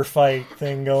boar fight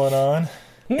thing going on.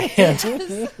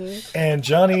 And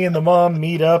Johnny and the mom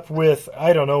meet up with,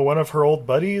 I don't know, one of her old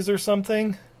buddies or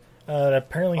something.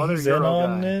 Apparently Other he's in Euro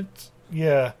on guy. it.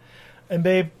 Yeah. And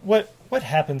babe, what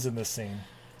happens in this scene?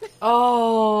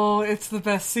 Oh, it's the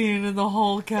best scene in the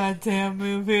whole goddamn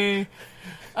movie.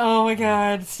 Oh my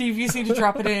god. Steve, you seem to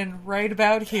drop it in right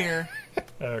about here.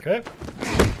 Okay.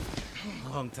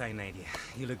 Long time, Nadia.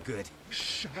 You look good.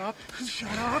 Shut up.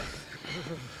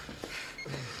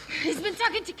 He's been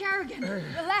talking to Kerrigan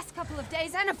the last couple of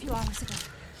days and a few hours ago.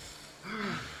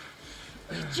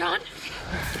 John?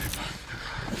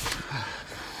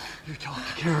 You talked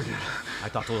to Kerrigan. I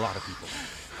talked to a lot of people.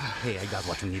 Hey, I got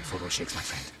what you need for those shakes, my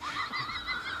friend.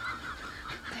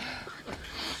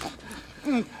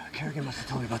 Kerrigan must have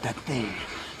told me about that thing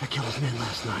that killed his men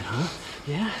last night, huh?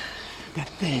 Yeah? That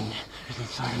thing is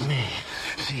inside of me.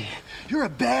 See, you're a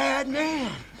bad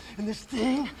man. And this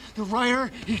thing, the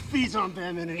writer, he feeds on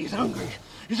bad men and he's hungry.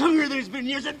 He's hungrier than he's been in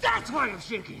years, and that's why I'm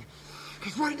shaking.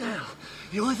 Because right now,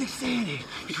 the only thing standing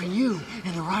between you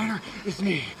and the writer is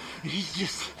me. And he's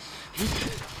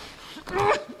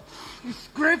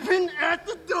scraping at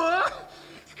the door.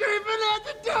 Scraping at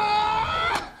the door.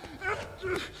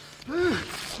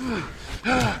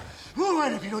 All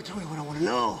right, if you don't tell me what I want to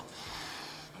know,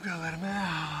 I'm gonna let him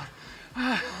out.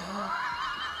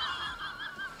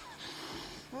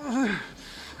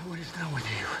 And when he's done with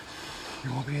you,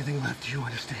 there won't be anything left. Do you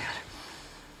understand?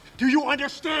 Do you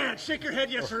understand? Shake your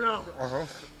head, yes or no.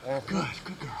 Good girl.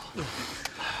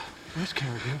 Where's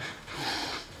Kerrigan?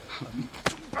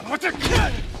 What's the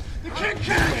kid? The kid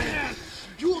Kerrigan!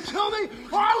 You will tell me,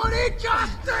 or would he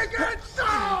just think it's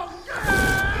so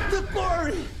good? The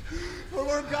glory! For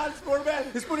Lord God's man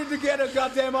is putting together a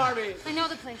goddamn army. I know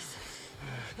the place.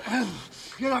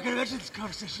 You're not going to mention this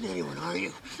conversation to anyone, are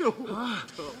you? No.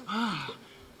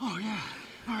 Oh, yeah.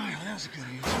 All right, well, that was a good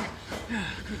answer. Yeah,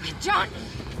 good. John!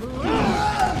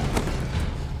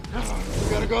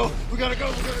 We gotta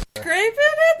go.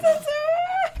 Scraping at the door!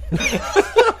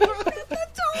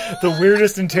 the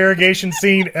weirdest interrogation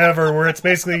scene ever, where it's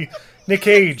basically Nick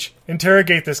Cage,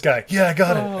 interrogate this guy. Yeah, I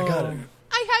got it.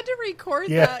 I had to record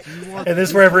Yeah, that. and this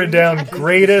is where I've written down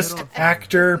greatest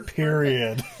actor,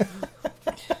 period.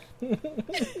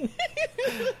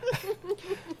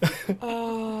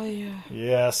 Oh, yeah.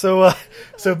 Yeah, so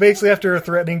basically after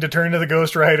threatening to turn to the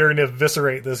Ghost Rider and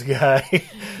eviscerate this guy,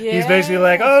 he's basically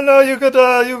like, oh no, you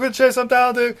could chase them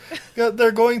down.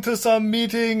 They're going to some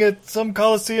meeting at some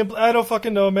coliseum. I don't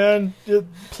fucking know, man.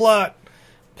 Plot.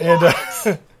 And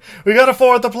we gotta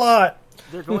forward the plot.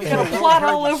 They're going Got a plot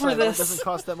all over this. It doesn't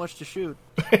cost that much to shoot.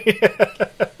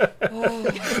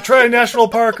 Try a national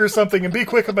park or something and be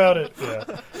quick about it. Yeah.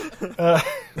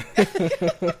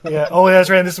 Yeah. Oh, that's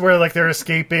right. This is where like they're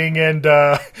escaping, and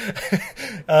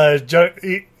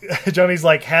Johnny's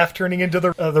like half turning into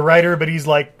the Rider, but he's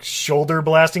like shoulder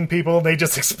blasting people, and they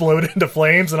just explode into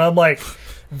flames. And I'm like,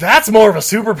 that's more of a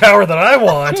superpower than I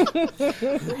want.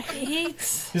 Right.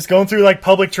 Just going through like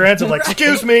public transit, like,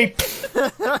 excuse me.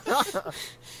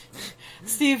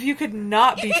 Steve, you could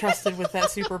not be trusted with that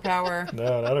superpower.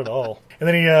 No, not at all. And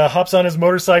then he hops on his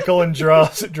motorcycle and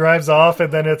drives off,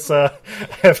 and then it's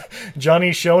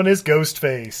Johnny showing his ghost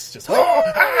face. Just, Ghost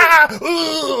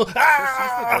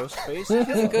face. He's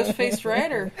a ghost-faced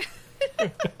rider.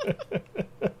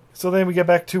 So then we get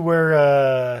back to where,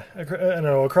 I don't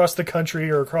know, across the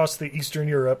country or across the Eastern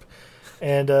Europe,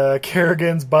 and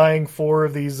Kerrigan's buying 4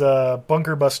 of these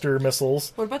bunker buster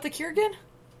missiles. What about the Kerrigan?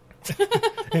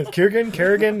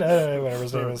 Kerrigan, whatever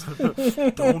his name is.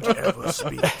 Don't ever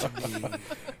speak to me.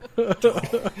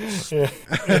 Yeah.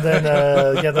 And then,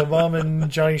 the mom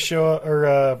and Johnny show up,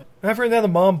 or after that, the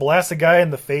mom blasts a guy in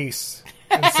the face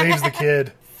and saves the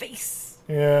kid. Face.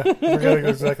 Yeah, I forgot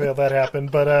exactly how that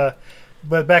happened, but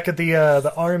back at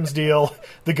the arms deal,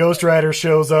 the Ghost Rider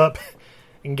shows up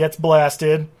and gets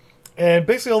blasted, and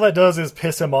basically all that does is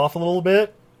piss him off a little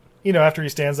bit. You know, after he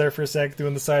stands there for a sec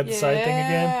doing the side thing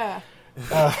again.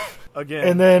 Again.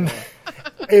 And then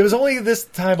it was only this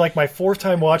time, like my 4th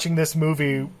time watching this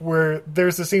movie, where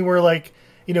there's a scene where, like,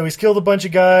 you know, he's killed a bunch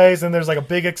of guys and there's like a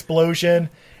big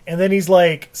explosion, and then he's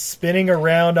like spinning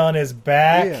around on his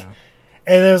back. Yeah.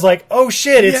 And it was like, oh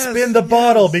shit, it's spin the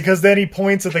bottle, because then he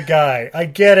points at the guy. I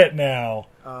get it now.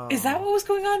 Is that what was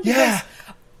going on?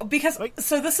 Because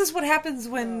so this is what happens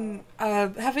when,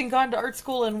 having gone to art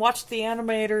school and watched the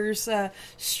animators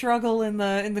struggle in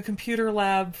the computer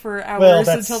lab for hours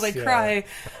until they cry.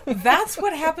 That's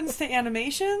what happens to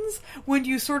animations when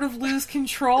you sort of lose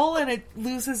control and it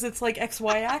loses its like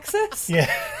XY axis.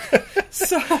 Yeah.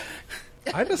 So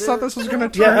I just thought this was going to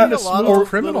turn into Smooth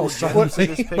Criminal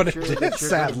suddenly, but it did,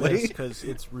 sadly, because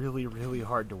it's really, really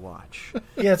hard to watch.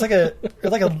 Yeah, it's like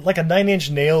a 9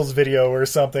 Inch Nails video or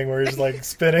something where he's like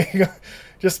spinning on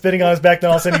his back.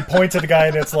 Then all of a sudden he points at the guy,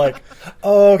 and it's like,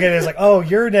 oh, okay. It's like, oh,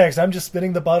 you're next. I'm just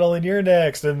spinning the bottle, and you're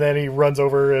next. And then he runs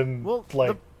over and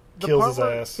kills his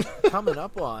ass. Coming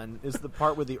up on is the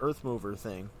part with the Earth Mover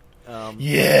thing. Yeah.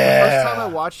 The first time I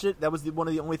watched it, that was one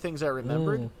of the only things I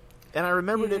remembered. And I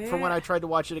remembered it from when I tried to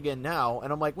watch it again now,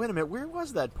 and I'm like, wait a minute, where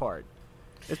was that part?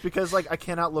 It's because, like, I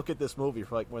cannot look at this movie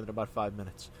for, like, more than about 5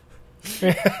 minutes.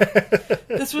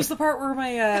 This was the part where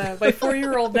my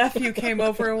 4-year-old nephew came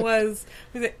over and was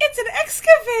like, it's an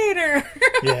excavator!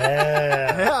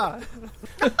 Yeah.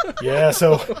 Yeah,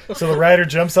 so the rider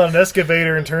jumps on an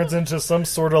excavator and turns into some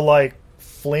sort of, like,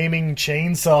 flaming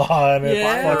chainsaw, and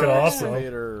it's fucking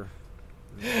awesome.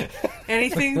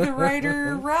 Anything the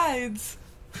rider rides.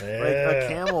 Yeah. Like a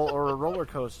camel or a roller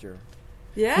coaster.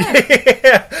 Yeah.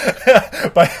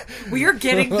 We're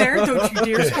getting there, don't you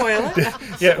dare spoil it.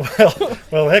 Yeah,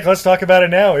 well, heck, let's talk about it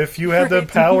now. If you had the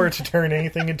power to turn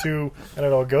anything into, I don't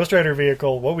know, a Ghost Rider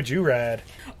vehicle, what would you ride?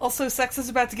 Also, sex is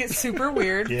about to get super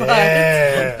weird.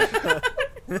 Yeah.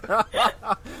 Yeah.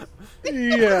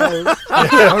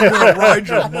 I'm going to ride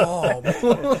your mom.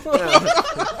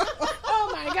 Oh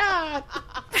my god.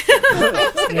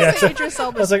 Yeah, I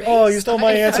was like, oh, you stole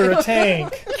my answer, a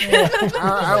tank.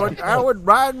 I would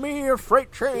ride me a freight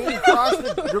train across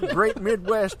the great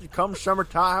Midwest come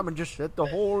summertime and just set the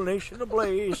whole nation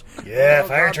ablaze. Yeah,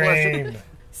 fire train.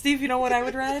 Steve, you know what I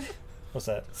would ride? What's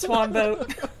that? Swan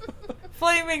boat.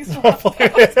 Flaming swan boat.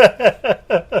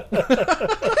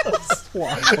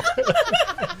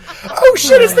 Oh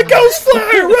shit, it's the Ghost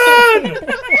Flyer! Run!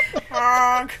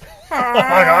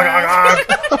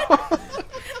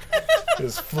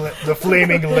 The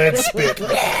flaming lead spit. Those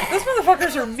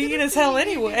motherfuckers are mean as hell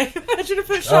anyway. Imagine if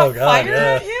it shot fire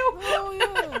at you. Oh,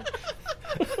 yeah.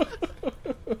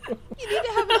 You need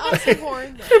to have an awesome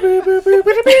horn.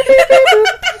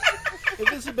 If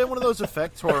this had been one of those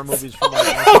effects horror movies from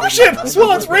like oh shit, the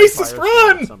swan's racist,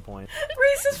 run! At some point.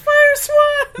 Racist fire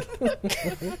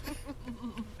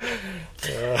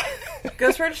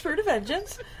Ghost Rider Spirit of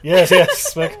Vengeance.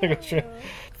 Yes.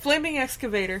 Flaming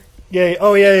Excavator. Yeah.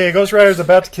 Oh, yeah. Ghost Rider's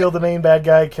about to kill the main bad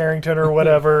guy, Carrington or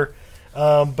whatever.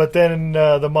 But then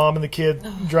the mom and the kid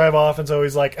drive off, and so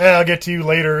he's like, I'll get to you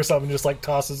later or something, just like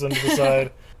tosses him to the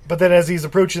side. But then as he's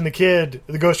approaching the kid,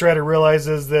 the Ghost Rider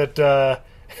realizes that the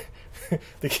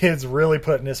kid's really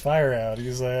putting his fire out.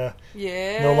 He's no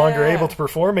longer able to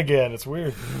perform again. It's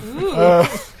weird.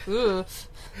 Ooh.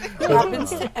 It happens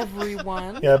to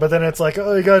everyone. Yeah, but then it's like,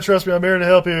 oh, you gotta trust me, I'm here to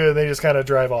help you, and they just kind of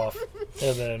drive off.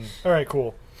 And then, all right,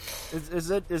 cool. Is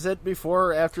it before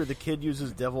or after the kid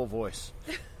uses devil voice?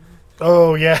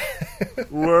 Oh, yeah.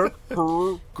 Let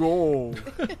her go.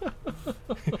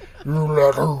 You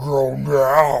let her go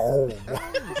now.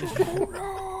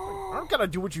 I'm gonna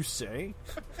do what you say.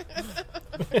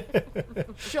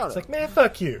 Shut It's up. like, man,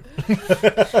 fuck you.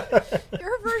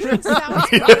 Your version sounds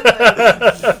good.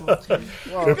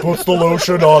 It puts the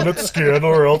lotion on its skin,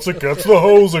 or else it gets the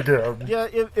hose again. Yeah,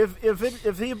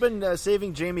 if he had been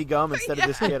saving Jamie Gum instead of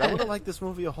this kid, I would have liked this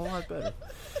movie a whole lot better.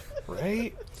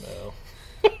 Right? No.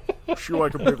 She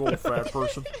like a big old fat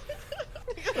person.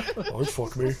 Oh,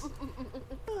 fuck me.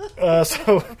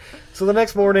 So the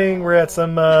next morning, we're at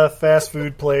some fast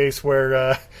food place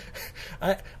where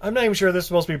I'm not even sure this is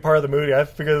supposed to be part of the movie. I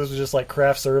figured this was just like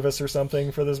craft service or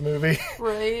something for this movie.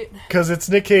 Right. Because it's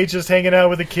Nick Cage just hanging out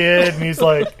with a kid, and he's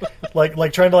like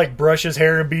trying to like brush his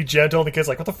hair and be gentle. And the kid's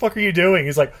like, "What the fuck are you doing?"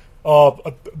 He's like,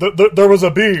 there was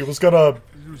a bee. It was gonna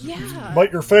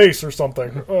bite your face or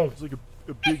something." It's like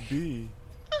a big bee.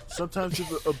 Sometimes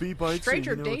if a bee bites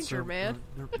Stranger you, you know, danger, man.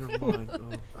 Never mind.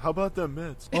 How about them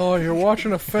mitts? Oh, you're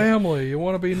watching a family. You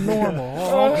want to be normal.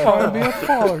 Oh, I'll try to be a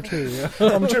father to you.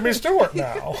 I'm Jimmy Stewart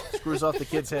now. Screws off the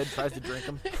kid's head, tries to drink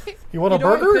him. You want a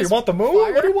burger? You want the moon?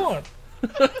 Fire? What do you want?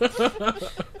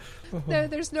 No,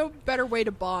 there's no better way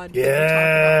to bond. Yeah.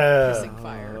 than to talk about pissing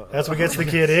fire. That's what gets the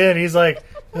kid in. He's like,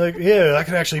 yeah, I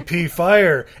can actually pee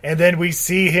fire. And then we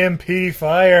see him pee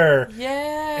fire.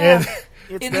 Yeah. And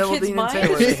It's in the kid's Neville Dean and mind.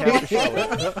 Taylor. They have to show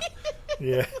it.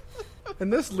 yeah.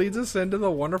 And this leads us into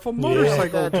the wonderful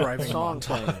motorcycle That driving song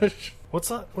montage. playing.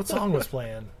 What song was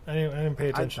playing? I didn't pay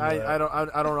attention to that. I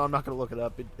don't know. I'm not going to look it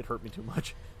up. It hurt me too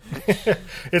much.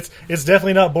 It's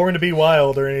definitely not Born to Be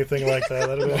Wild or anything like that.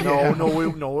 That'd have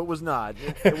been- No, it was not.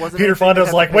 It wasn't. Peter anything Fonda's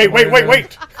that like, happened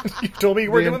wait. You told me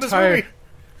you were The doing entire-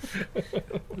 this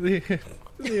movie.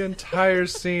 The entire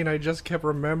scene, I just kept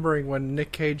remembering when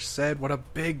Nick Cage said what a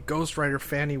big Ghost Rider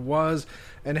fan he was,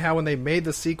 and how when they made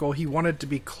the sequel, he wanted to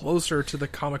be closer to the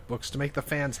comic books to make the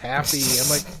fans happy. I'm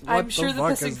like, what I'm sure the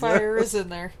fuck pissing is fire this? is in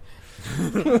there.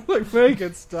 Like, make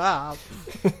it stop.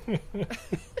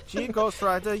 Gee, Ghost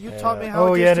Rider, you taught me how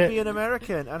Oh, it yeah, is to and be an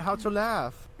American and how to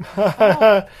laugh.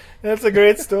 That's a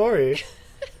great story.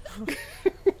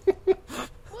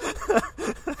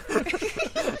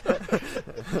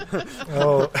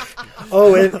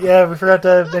 We forgot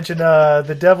to mention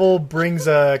the devil brings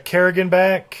Kerrigan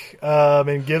back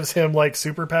and gives him like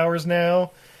superpowers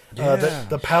now. Yeah.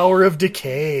 The power of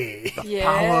decay.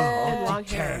 Yeah. Long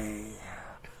hair.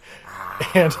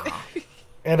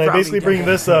 And I basically bring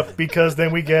this up because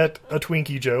then we get a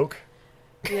Twinkie joke.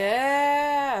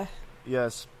 Yeah.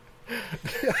 Yes.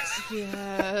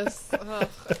 Yes. Ugh.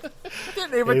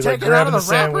 Didn't even He's, take like, it out of grabbing the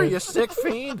the wrapper, sandwich. you sick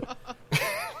fiend.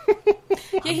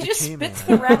 Yeah, he just spits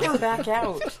the wrapper back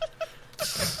out.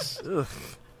 Ugh.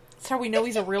 That's how we know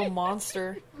he's a real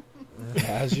monster.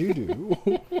 As you do.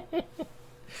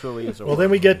 Truly is a Well,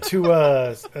 then we get to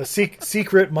a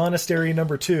secret monastery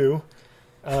number 2.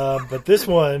 But this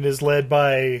one is led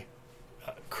by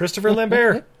Christopher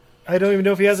Lambert. I don't even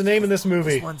know if he has a name in this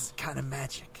movie. This one's kind of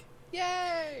magic.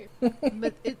 Yay!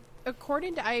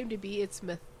 According to IMDb, it's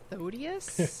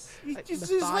Methodius. He's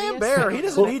Methodius? Lambert. He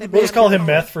doesn't need to be. We'll just call him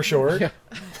Meth for short. Yeah.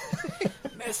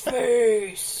 His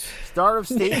face. Star of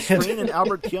stage, screen, and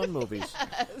Albert Pyun movies.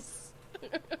 Yes.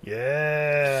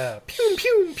 Yeah. Pew,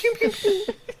 pew, pew, pew, pew.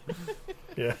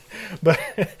 Yeah. But,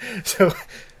 so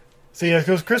yeah, it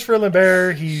goes Christopher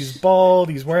Lambert. He's bald.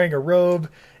 He's wearing a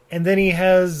robe. And then he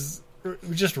has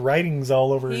just writings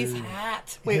all over He's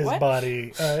hat. Wait, his what?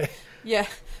 body. Yeah.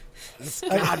 It's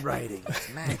God writing. It's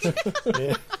magic.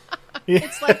 Yeah.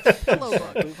 It's like pillow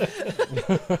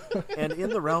book. And in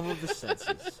the realm of the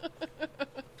senses.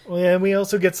 Well, yeah, and we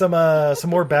also get some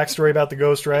more backstory about the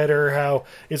Ghost Rider, how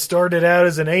it started out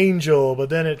as an angel, but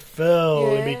then it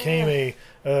fell and became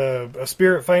a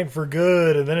spirit fighting for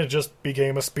good, and then it just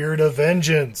became a spirit of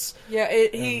vengeance. Yeah,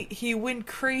 he went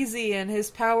crazy, and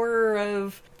his power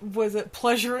of, was it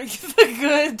pleasuring the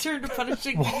good turned to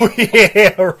punishing the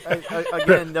Oh, yeah,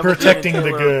 Again, Neville protecting Dean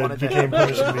and the Taylor good wanted to became have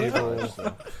punishing the powers, evil.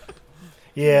 so.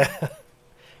 Yeah.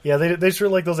 Yeah, they sure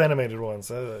like those animated ones.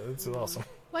 It's awesome.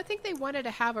 Well, I think they wanted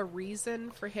to have a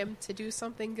reason for him to do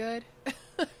something good.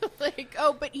 Like,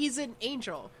 oh, but he's an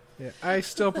angel. Yeah, I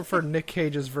still prefer Nick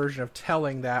Cage's version of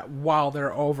telling that while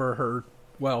they're over her,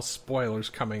 well, spoilers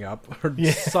coming up, her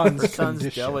son's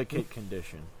condition. Delicate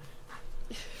condition.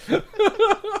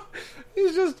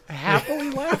 He's just happily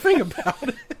laughing about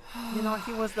it. You know,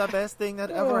 he was the best thing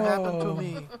that ever happened to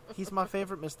me. He's my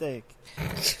favorite mistake.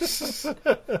 You're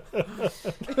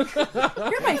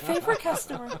my favorite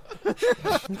customer.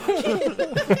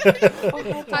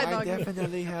 I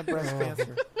definitely have breast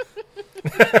cancer.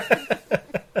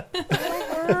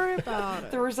 Don't worry about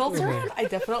it. The results are in. I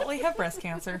definitely have breast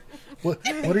cancer. What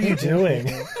are you doing?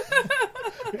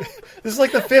 This is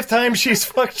like the 5th time she's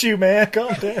fucked you, man.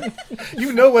 Calm down.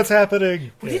 You know what's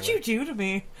happening. What did you do to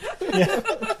me? Yeah.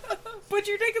 Put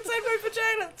your dick inside my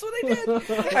vagina. That's what I did.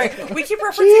 All right, we keep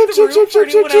referencing the room for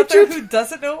anyone out there who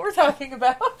doesn't know what we're talking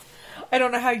about. I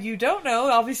don't know how you don't know.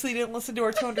 Obviously, you didn't listen to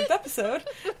our 200th episode.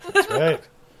 That's right.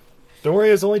 Don't worry,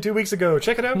 it's only 2 weeks ago.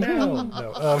 Check it out now.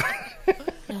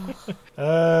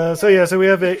 No. So we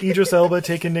have Idris Elba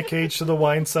taking Nick Cage to the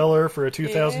wine cellar for a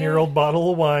 2,000-year-old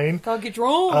bottle of wine. Gotta get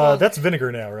drunk. That's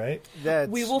vinegar now, right?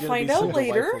 We will find out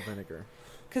later.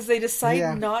 Because they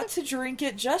decide not to drink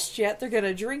it just yet. They're going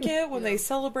to drink it when they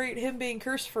celebrate him being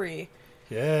curse-free.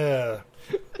 Yeah.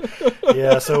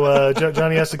 Yeah, so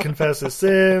Johnny has to confess his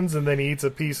sins, and then he eats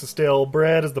a piece of stale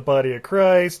bread as the body of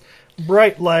Christ.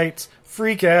 Bright lights,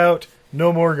 freak out,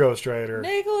 no more Ghost Rider.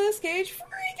 Nicolas Cage, freak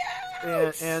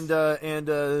out! And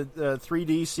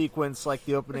 3D sequence like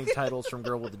the opening titles from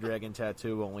Girl with the Dragon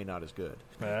Tattoo, only not as good.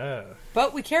 Ah.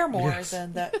 But we care more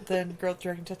than Girl with the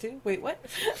Dragon Tattoo. Wait, what?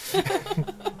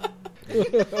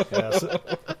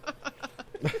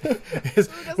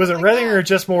 Was it wrething or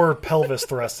just more pelvis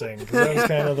thrusting? 'Cause that was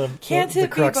kind of the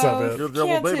crux of it. Your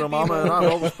double baby mama and I'm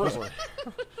Elvis Presley.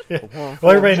 Yeah.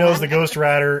 Well, everybody knows the Ghost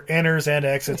Rider enters and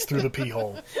exits through the pee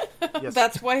hole. Yes.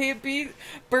 That's why he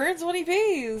burns when he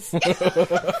pees.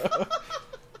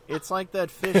 It's like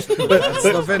that fish.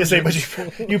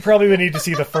 But you probably would need to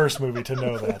see the first movie to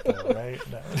know that, though, right?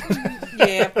 No.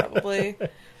 Yeah, probably.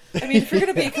 I mean, if you're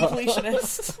going to be a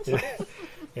completionist.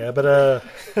 Yeah, but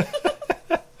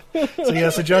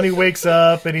so Johnny wakes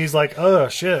up and he's like, "Oh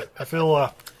shit, I feel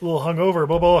a little hungover."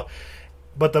 Blah blah.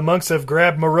 But the monks have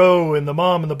grabbed Moreau and the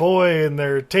mom and the boy, and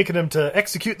they're taking him to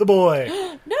execute the boy.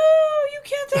 No, you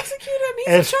can't execute him.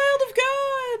 He's a child of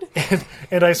God.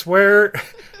 And I swear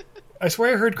I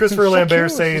heard Christopher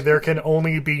Lambert say there can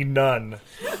only be none.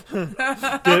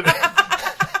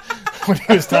 When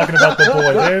he was talking about the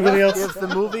boy. Anybody else? If the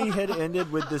movie had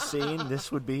ended with this scene,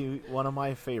 this would be one of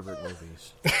my favorite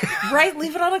movies. Right?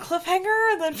 Leave it on a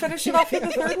cliffhanger and then finish it off in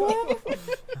the third one?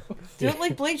 Do it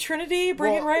like Blade Trinity,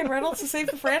 bring in Ryan Reynolds to save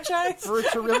the franchise? For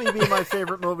it to really be my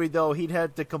favorite movie, though, he'd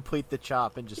had to complete the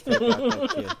chop and just take back that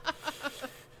kid.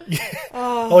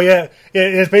 Oh yeah,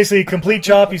 it's basically complete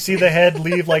chop. You see the head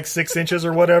leave like 6 inches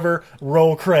or whatever.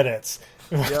 Roll credits.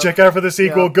 Yep. Check out for the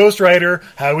sequel. Yep. Ghost Rider.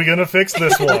 How are we gonna fix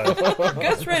this one?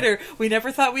 Ghost Rider. We never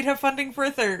thought we'd have funding for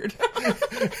a third.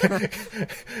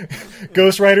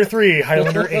 Ghost Rider 3.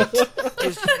 Highlander 8.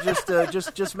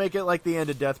 Just make it like the end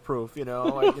of Death Proof.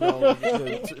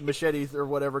 The machete or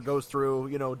whatever goes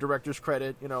through. Director's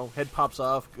credit. Head pops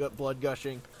off, blood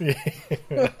gushing.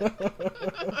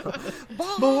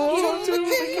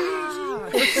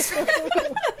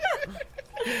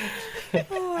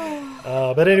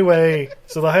 But anyway,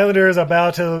 so the Highlander is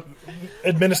about to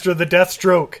administer the death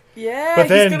stroke. Yeah, but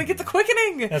then, he's going to get the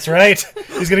quickening. That's right.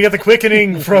 He's going to get the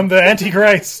quickening from the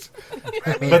Antichrist.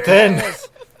 But then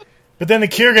the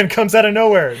Kiergan comes out of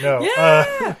nowhere. No.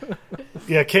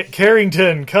 Yeah.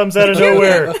 Carrington comes out of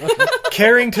nowhere.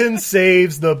 Carrington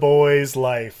saves the boy's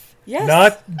life. Yes.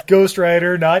 Not Ghost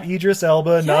Rider, not Idris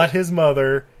Elba, not his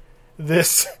mother.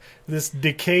 This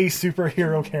decay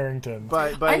superhero Carrington.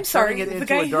 By turning it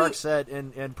into a dark set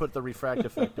and put the refract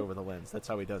effect over the lens. That's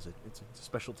how he does it. It's a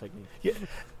special technique.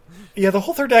 Yeah, the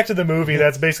whole third act of the movie,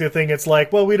 that's basically the thing. It's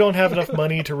like, well, we don't have enough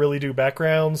money to really do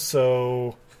backgrounds,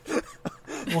 so...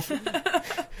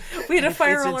 we had to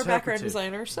fire all our background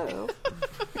designers, so...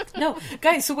 No,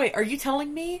 guys, so wait, are you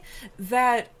telling me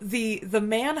that the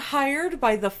man hired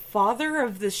by the father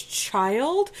of this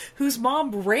child, whose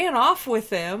mom ran off with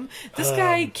him, this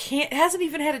guy hasn't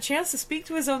even had a chance to speak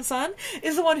to his own son,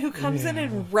 is the one who comes in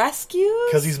and rescues?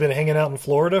 Because he's been hanging out in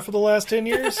Florida for the last 10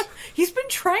 years? He's been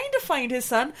trying to find his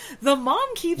son. The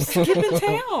mom keeps him in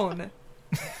town.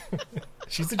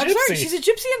 She's a gypsy. I'm sorry, she's a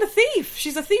gypsy and a thief.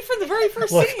 She's a thief in the very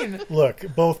first scene. Look,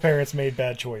 both parents made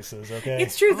bad choices, okay?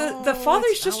 It's true. The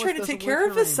father's just trying to take care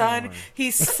of his son.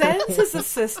 He sends his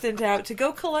assistant out to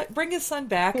go bring his son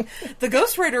back. The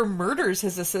Ghost Rider murders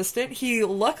his assistant. He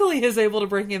luckily is able to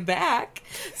bring him back.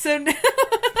 So now,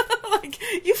 like,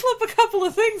 you flip a couple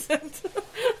of things and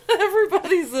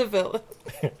everybody's a villain.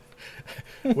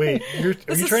 Wait, are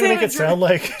you trying to make it sound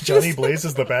like Johnny Blaze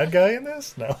is the bad guy in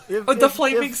this? No. The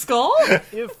flaming skull?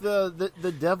 If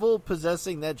the devil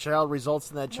possessing that child results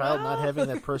in that child not having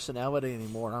that personality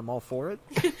anymore, I'm all for it.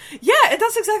 Yeah, and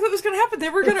that's exactly what was going to happen.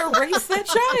 They were going to erase that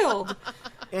child.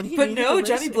 But no,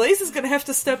 Johnny Blaze is going to have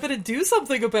to step in and do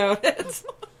something about it.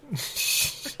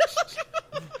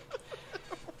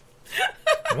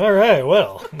 All right,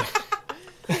 well.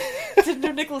 Didn't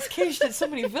know Nicolas Cage did so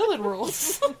many villain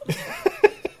roles.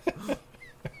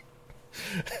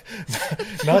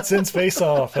 Not since Face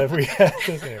Off have we had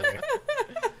this. Anyway.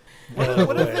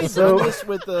 What if they done this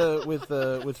with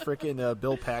frickin'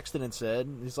 Bill Paxton instead?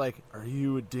 He's like, "Are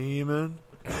you a demon?"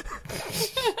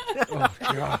 Oh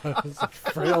god, it's a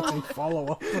frailty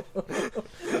follow-up.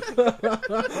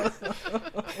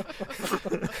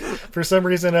 For some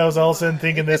reason, I was all of a sudden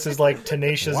thinking this is like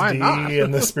Tenacious Why D not?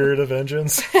 and the Spirit of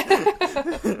Vengeance.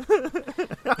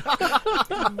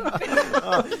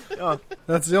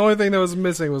 That's the only thing that was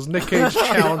missing was Nick Cage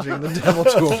challenging the devil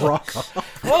to a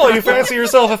rock-off. Oh, you fancy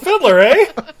yourself a fiddler, eh?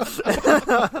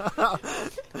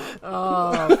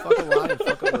 Oh, fuck a lie,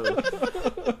 fuck a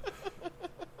move.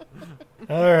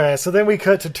 Alright, so then we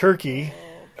cut to Turkey.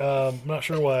 Not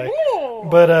sure why.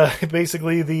 But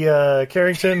basically the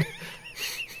Carrington...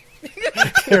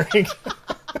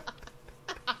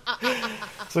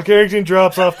 So Carrington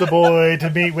drops off the boy to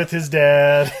meet with his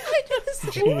dad. I did the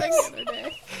same thing the other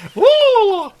day. Woo!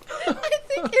 I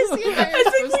think Izzy and I are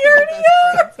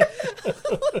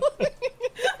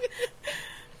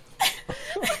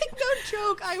Like, don't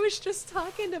joke. I was just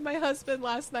talking to my husband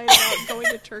last night about going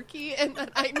to Turkey, and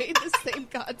then I made the same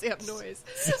goddamn noise.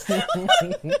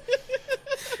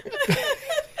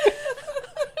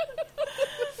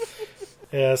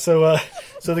 Yeah, so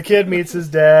the kid meets his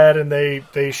dad, and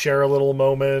they share a little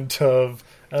moment of,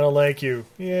 I don't like you.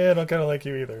 Yeah, I don't kind of like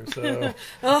you either. So,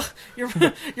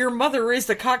 your mother raised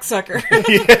a cocksucker.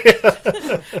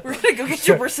 Yeah. We're gonna go get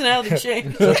your personality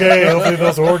changed. Okay, hopefully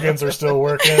those organs are still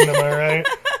working. Am I right?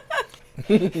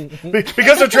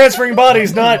 Because they're transferring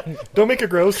bodies, not. Don't make it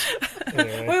gross.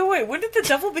 Anyway. Wait. When did the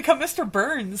devil become Mr.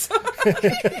 Burns?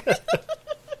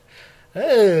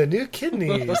 Oh, new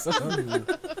kidneys.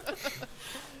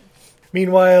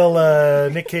 Meanwhile,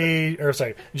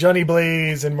 Johnny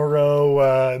Blaze and Moreau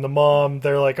and the mom,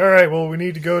 they're like, all right, well, we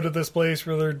need to go to this place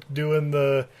where they're doing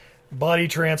the body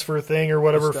transfer thing or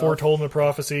whatever foretold in the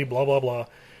prophecy, blah, blah, blah.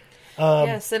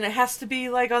 Yes, and it has to be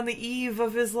like on the eve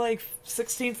of his like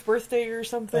 16th birthday or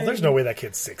something. Oh, there's no way that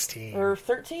kid's 16. Or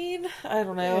 13? I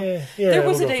don't know. Yeah, there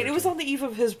was a we'll go date. 13. It was on the eve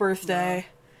of his birthday.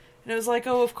 And it was like,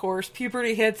 oh, of course,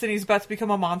 puberty hits and he's about to become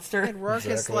a monster. And Rourke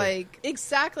is like,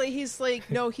 he's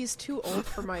like, no, he's too old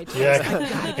for my taste.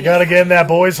 Yeah, you gotta get in that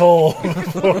boy's hole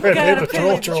before it hit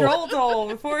the troll hole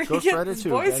before he Ghost gets Rider his 2,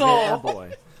 boy's gotta hole.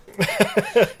 get that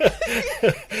boy.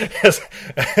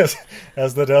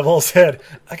 as the devil said,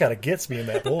 I gotta get me in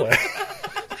that boy.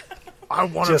 I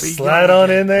want to Just be slide young on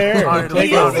again. in there. I And don't He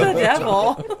take is over. the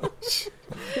devil.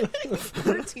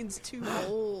 13's too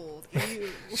old. Ew.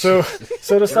 So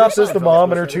to stop this, the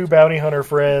mom and her two bounty hunter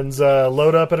friends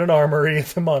load up at an armory at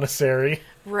the monastery.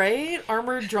 Right?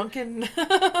 Armored, drunken...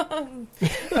 I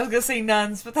was gonna say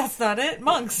nuns, but that's not it.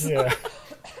 Monks. Yeah.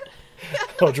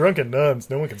 Oh, drunken nuns.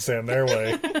 No one can stand their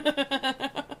way.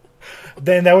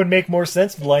 Then that would make more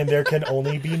sense. The line there can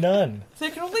only be none.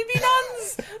 There can only be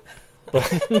nuns.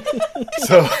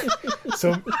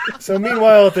 So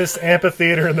meanwhile, at this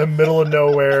amphitheater in the middle of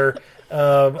nowhere,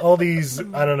 all these,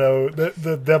 I don't know,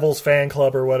 the Devil's fan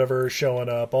club or whatever is showing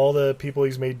up. All the people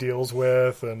he's made deals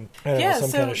with, and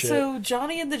some kind of shit. So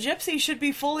Johnny and the Gypsy should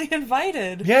be fully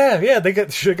invited. Yeah, they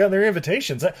should have gotten their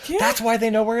invitations. That's why they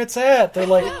know where it's at. They're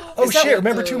like, oh shit,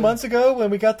 remember 2 months ago when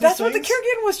we got these That's what the things?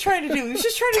 Kiergan was trying to do. He was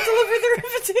just trying to deliver their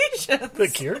invitations. The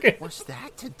Kiergan? What's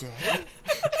that today?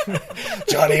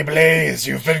 Johnny Blaze,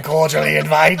 you've been cordially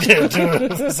invited to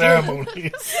the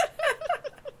ceremonies.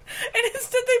 And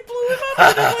instead they blew him up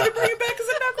and they wanted to bring him back as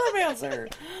a necromancer.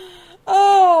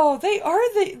 Oh, they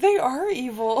are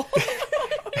evil.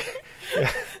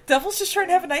 Devil's just trying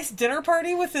to have a nice dinner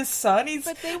party with his son he's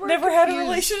never had a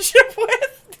relationship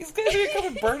with. These guys are going to come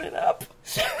and burn it up.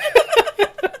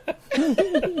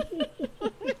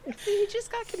 He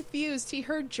just got confused. He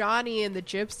heard Johnny and the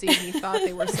Gypsy, and he thought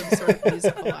they were some sort of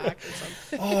musical act or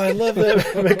something. Oh, I love that.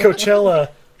 At Coachella.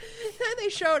 And they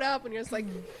showed up, and you're just like,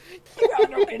 You got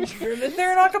no instrument.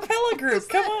 They're an a cappella group.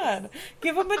 Come on.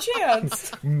 Give them a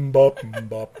chance. Mbop,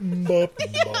 mbop, mbop,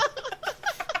 mbop.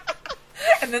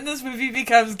 And then this movie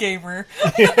becomes gamer.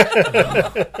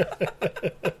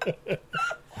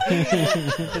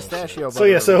 Pistachio. So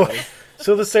yeah, so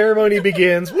the ceremony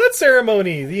begins. What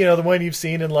ceremony? You know, the one you've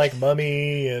seen in like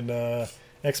Mummy and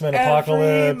X-Men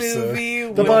Apocalypse, movie the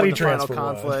with body the final transfer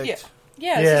conflict. Yeah.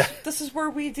 Yeah, Yeah. This is where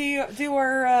we do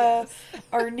our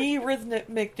knee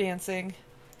rhythmic dancing.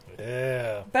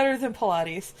 Yeah. Better than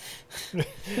Pilates. And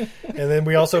then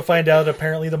we also find out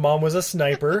apparently the mom was a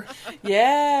sniper.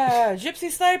 Yeah,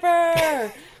 gypsy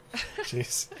sniper.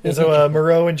 Jeez. And so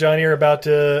Moreau and Johnny are about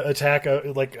to attack, I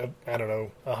don't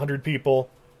know, 100 people.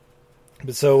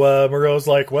 But so Moreau's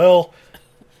like, well,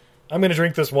 I'm going to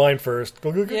drink this wine first.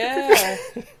 Yeah.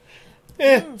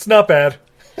 It's not bad.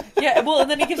 Yeah, well,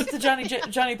 and then he gives it to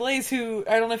Johnny Blaze, who,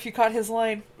 I don't know if you caught his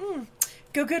line,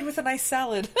 go good with a nice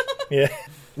salad. Yeah.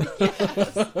 well,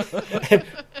 that's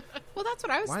what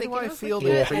I was thinking. Why do I feel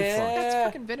like, that?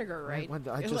 That's freaking vinegar, right? I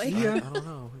Like- don't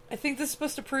know. I think this is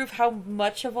supposed to prove how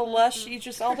much of a lush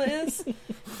Idris Elba is.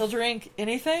 He'll drink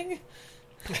anything.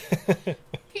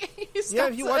 Yeah,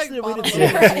 if you watch the bottle original,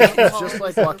 of it's alcohol just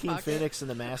like in his Joaquin pocket. Phoenix in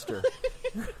The Master.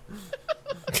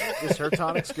 Is her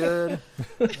tonic's good?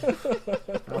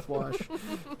 Mouthwash.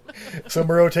 So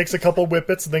Moreau takes a couple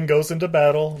whippets and then goes into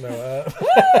battle. No,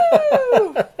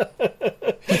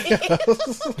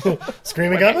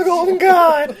 screaming, I'm a golden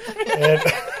god!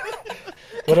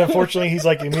 But unfortunately, he's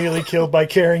like immediately killed by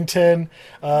Carrington.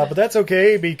 But that's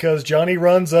okay because Johnny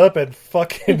runs up and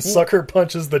fucking sucker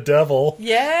punches the devil.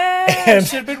 Yeah, And-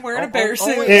 should have been wearing a bear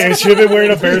suit. And should have been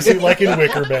wearing a bear suit like in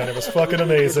Wicker Man. It was fucking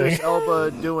amazing. Idris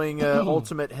Elba doing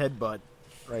ultimate headbutt.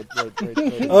 Right.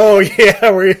 Oh yeah,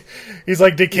 where he's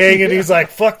like decaying and he's like,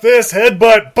 fuck this,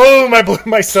 headbutt, boom, I blew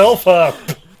myself up.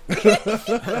 His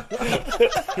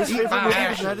favorite movie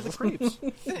was Night of the Creeps.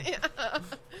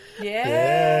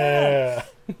 Yeah.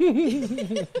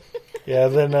 Yeah,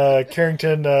 then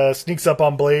Carrington sneaks up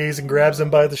on Blaze and grabs him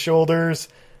by the shoulders.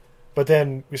 But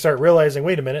then we start realizing,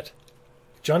 wait a minute,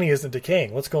 Johnny isn't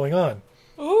decaying. What's going on?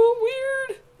 Oh,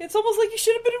 weird. It's almost like you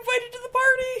should have been invited to the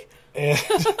party.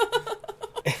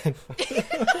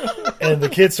 And the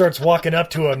kid starts walking up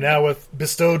to him now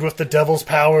bestowed with the devil's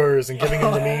powers and giving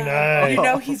him the mean eye. You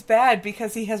know he's bad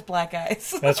because he has black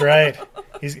eyes. That's right.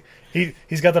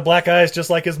 He's got the black eyes just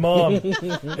like his mom.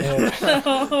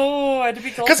 Oh, I had to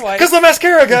be told twice. Because the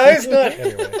mascara, guys.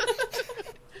 Anyway.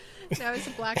 Now he's a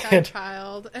black-eyed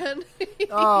child, and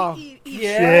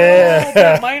Yeah.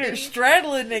 That minor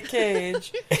straddling Nick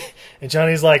Cage. And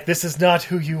Johnny's like, this is not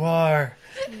who you are.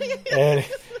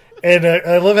 And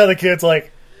I love how the kid's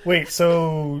like, wait,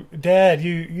 so Dad,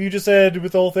 you just said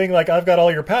with the whole thing, like, I've got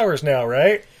all your powers now,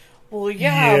 right? Well,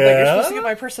 yeah, but you're supposed to get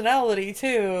my personality,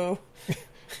 too.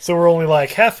 So we're only like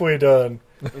halfway done.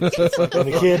 And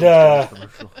the kid,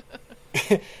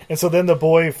 and so then the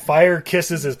boy fire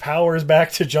kisses his powers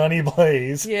back to Johnny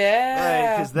Blaze.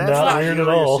 Yeah. Because that's Not not weird at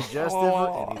really all. suggestive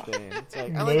or anything. It's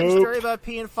like, I like a story about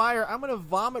pee and fire. I'm going to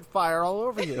vomit fire all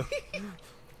over you.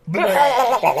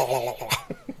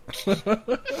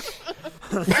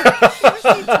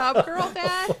 Top Girl,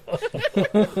 Dad.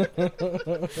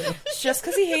 It's just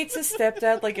because he hates his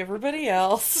stepdad like everybody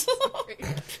else.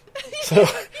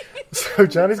 So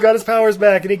Johnny's got his powers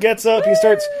back, and he gets up.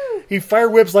 He fire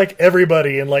whips like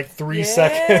everybody in like 3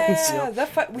 seconds.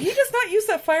 He does not use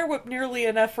that fire whip nearly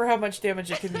enough for how much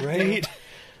damage it can do. Right?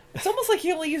 It's almost like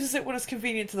he only uses it when it's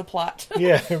convenient to the plot.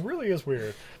 Yeah, it really is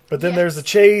weird. But then there's a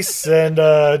chase, and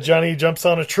Johnny jumps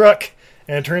on a truck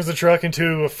and turns the truck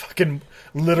into a fucking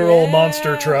literal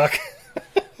monster truck.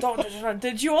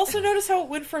 Did you also notice how it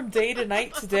went from day to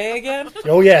night to day again?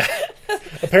 Oh, yeah.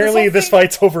 Apparently this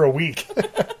fight's over a week.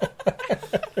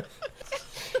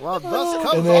 Well,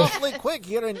 dusk comes awfully quick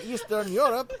here in Eastern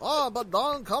Europe. Oh, but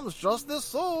dawn comes just as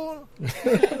soon.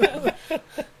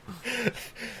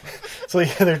 So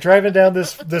yeah, they're driving down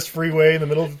this freeway in the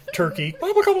middle of Turkey,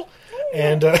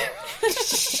 and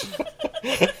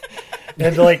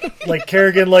and like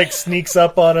Kerrigan like sneaks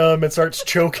up on him and starts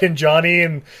choking Johnny,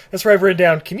 and that's where I've written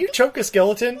down, can you choke a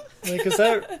skeleton? Like, is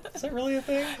that really a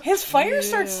thing? His fire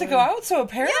starts to go out, so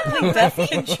apparently Death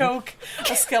can choke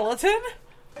a skeleton.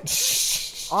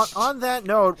 On that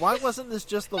note, why wasn't this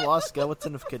just the lost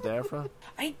skeleton of Kadafra?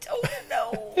 I don't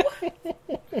know.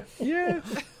 Yeah.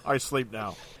 I sleep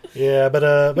now. Yeah,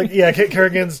 but yeah, Kit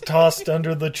Kerrigan's tossed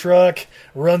under the truck,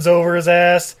 runs over his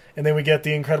ass, and then we get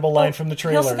the incredible line from the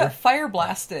He also trailer. got fire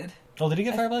blasted. Oh, did he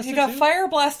get fire blasted? He got too? fire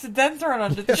blasted, then thrown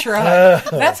under the truck.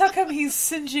 That's how come he's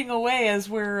singeing away as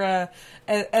we're he's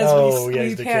we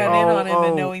the pan kid. in on him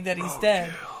and knowing that he's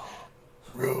dead.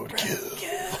 Roadkill.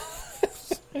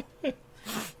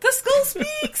 The skull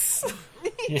speaks.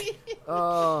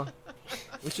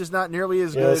 Which is not nearly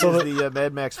as good so as the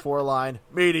Mad Max 4 line.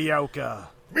 Mediocre.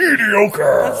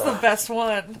 Mediocre. That's the best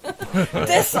one.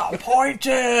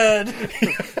 Disappointed.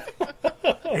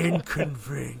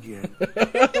 Inconvenient.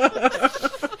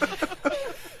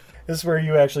 This is where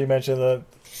you actually mentioned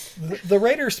the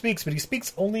writer speaks, but he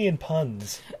speaks only in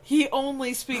puns. He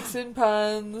only speaks in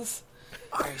puns.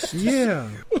 Yeah.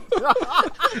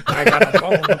 I got a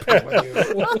bone to pick with you.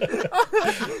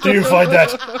 Do you find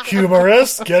that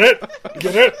humorous? Get it?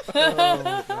 Get it?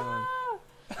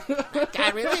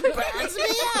 That really burns me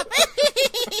up.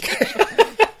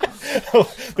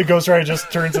 The Ghost Rider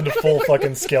just turns into full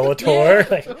fucking Skeletor.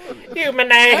 Like, you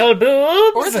maniacal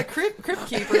boobs! Or the crypt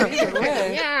keeper, either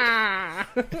way. Yeah.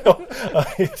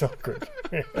 It's all good.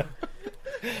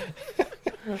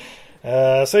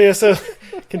 So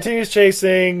continues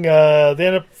chasing. They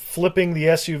end up flipping the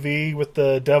SUV with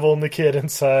the devil and the kid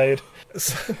inside.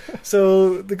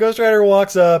 So the Ghost Rider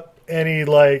walks up and he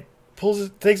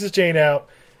takes his chain out,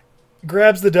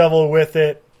 grabs the devil with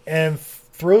it, and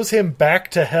throws him back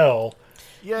to hell.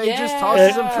 Yeah, he just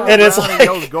tosses him through and the it's ground and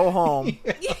yells, "Go home."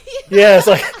 Yeah, it's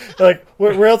like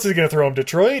where else is he going to throw him?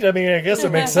 Detroit? I mean, I guess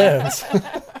it makes sense.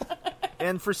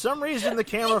 And for some reason, the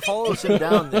camera follows him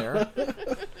down there.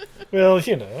 Well,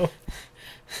 you know.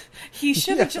 He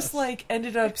should have just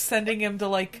ended up sending him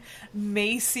to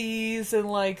Macy's and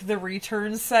the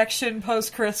returns section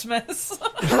post Christmas.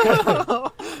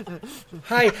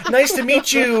 Hi, nice to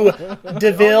meet you,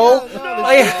 DeVille.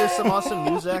 There's some awesome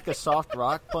music, a soft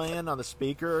rock playing on the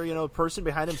speaker. You know, a person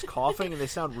behind him's coughing and they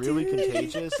sound really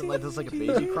contagious, and there's a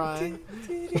baby crying.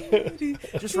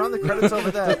 Just run the credits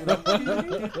over that.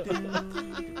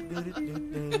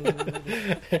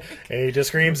 And he just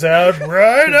screams out,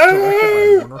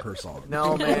 "Rider!"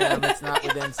 No, ma'am, it's not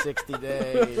within 60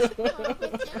 days.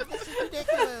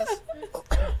 Ridiculous.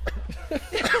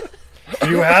 Do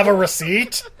you have a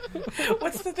receipt?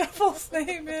 What's the devil's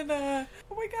name in oh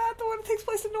my god, the one that takes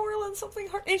place in New Orleans,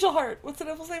 Angel Heart. What's the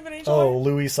devil's name in Angel Heart? Oh,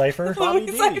 Louis Cypher?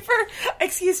 Louis Cypher.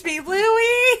 Excuse me,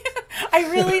 Louis. I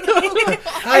really need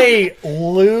Hi,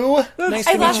 Lou. Nice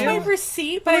to I meet lost you. my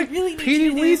receipt, but I really need Petey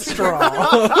you to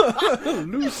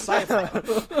Wheatstraw. Lou Cypher.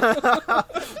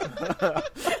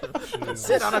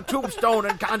 Sit on a tombstone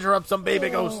and conjure up some baby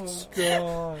ghosts.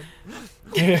 God.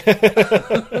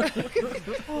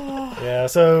 Yeah,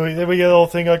 so then we get the whole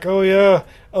thing oh yeah.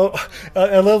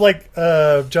 I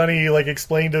love Johnny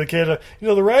explained to the kid,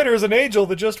 the rider is an angel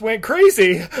that just went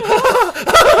crazy. Who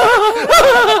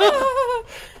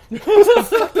the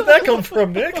fuck did that come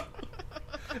from, Nick?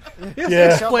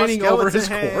 Yeah, explaining over his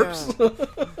corpse.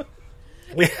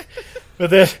 But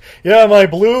then, my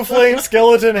blue flame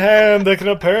skeleton hand that can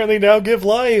apparently now give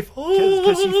life.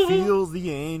 Because he feels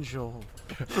the angel.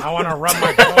 I want to rub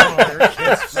my collar.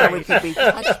 So it can be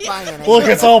touched by an Look,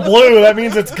 it's all blue. That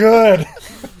means it's good.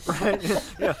 Right?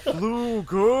 Yeah, blue,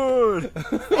 good.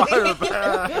 Fire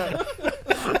bad.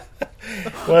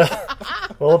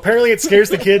 Well, apparently it scares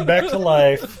the kid back to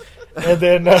life. And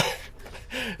then, they're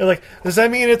does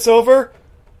that mean it's over?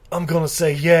 I'm gonna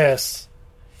say yes.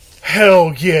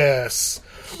 Hell yes.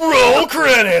 Roll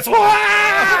credits.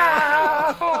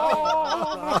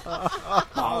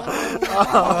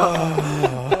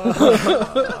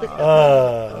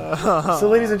 So,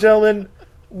 ladies and gentlemen,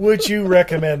 would you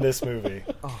recommend this movie?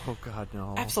 Oh, God,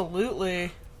 no.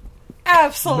 Absolutely.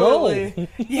 Absolutely.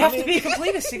 You have to be a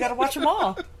completist. You got to watch them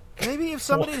all. Maybe if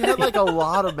somebody had a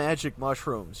lot of magic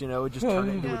mushrooms, it would just turn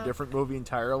into a different movie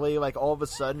entirely. All of a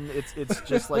sudden, it's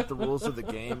just like the rules of the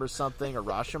game or something, or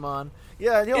Rashomon.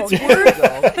 Yeah, It's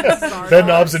worth Bed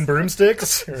knobs and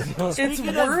broomsticks. It's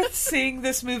worth seeing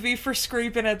this movie for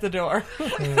scraping at the door.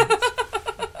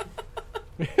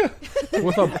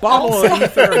 With a bottle of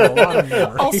ether and a lot of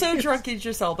memory. Also, drunk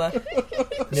Idris Elba.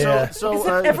 Yeah.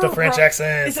 So with the French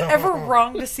accent. Is it ever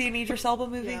wrong to see an Idris Elba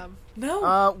movie? Yeah.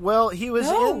 No. Well, he was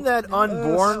in that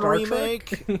Unborn Star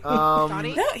remake.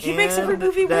 Johnny? No, he makes every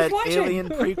movie that worth watching. Alien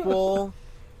prequel.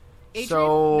 Adrian?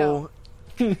 So,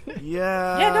 No.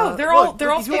 yeah. Yeah, no, they're all if you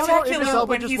want spectacular Idris Elba,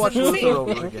 when just he's watch in the Luther scene.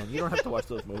 over again. You don't have to watch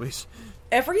those movies.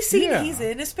 Every scene Yeah. he's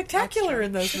in is spectacular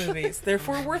in those movies.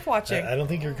 Therefore, worth watching. I don't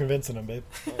think you're convincing him, babe.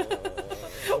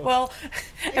 Well,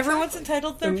 everyone's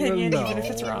entitled to their opinion, No. even if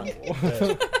it's wrong.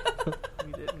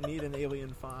 We didn't need an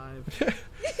Alien 5.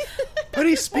 But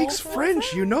he speaks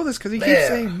French. You know this because he keeps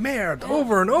saying merde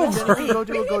over and over. Then go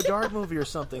do a Godard movie or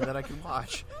something that I can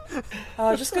watch.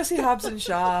 Just go see Hobbs and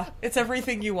Shaw. It's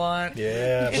everything you want.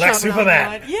 Yeah, It's Black everything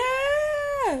Superman. you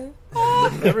want.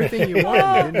 Yeah. Everything you want.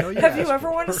 You didn't know you Have you asked ever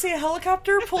for. wanted to see a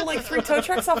helicopter pull like 3 tow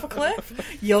trucks off a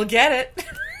cliff? You'll get it.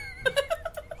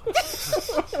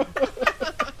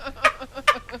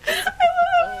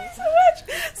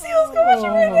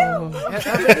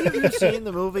 Have any of you seen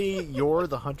the movie You're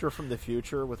the Hunter from the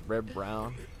Future with Reb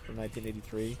Brown from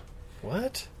 1983?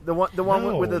 What? The one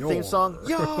No. with the theme song.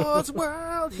 Yours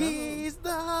world, he's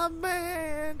the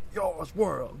man. Yours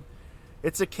world.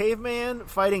 It's a caveman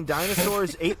fighting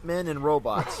dinosaurs, ape men, and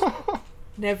robots.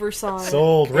 Never saw it.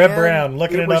 Sold. Reb And Brown.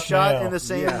 Looking it was up shot now. in the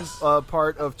same Yes.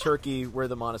 part of Turkey where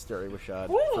the monastery was shot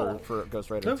for Ghost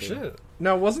Rider No 2. shit.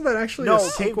 No, wasn't that actually No, a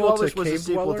Cave sequel to Dwellers was a Cave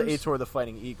sequel to Dwellers? Ator the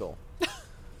Fighting Eagle.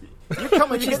 You're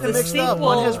getting the mixed up.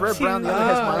 One has Reb sequel Brown, the other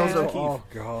has Miles to- O'Keefe. Oh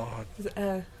God!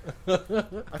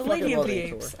 The Lady of the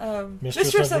Apes.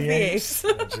 Mistress of the Apes.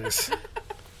 Oh, jeez.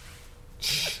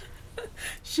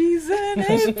 She's an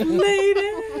ape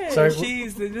lady. Sorry,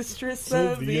 She's the mistress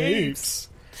of the apes.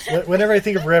 Whenever I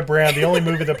think of Reb Brown, the only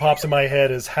movie that pops in my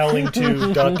head is Howling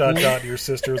 2... Your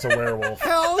sister's a werewolf.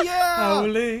 Hell yeah!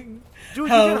 Howling. Dude,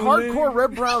 you Howling. get hardcore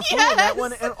Reb Brown food in that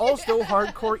one, and also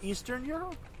hardcore Eastern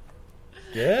Europe.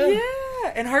 Yeah?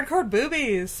 Yeah, and hardcore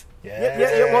boobies. Yeah.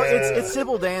 Well, it's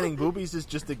Sybil Danning. Boobies is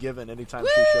just a given anytime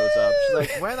she shows up. She's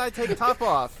like, when I take top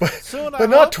off, soon I But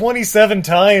not hope. 27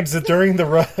 times during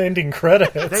the ending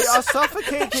credits. They are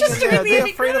suffocating in there. They're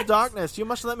afraid of darkness. You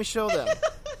must let me show them.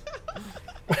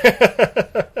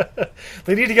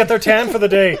 They need to get their tan for the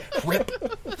day. Rip.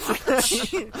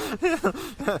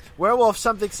 Werewolf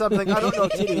something. I don't know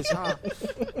titties, huh?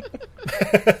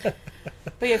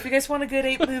 But yeah, if you guys want a good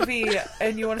ape movie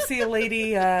and you want to see a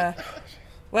lady,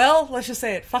 well, let's just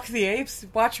say it, fuck the apes,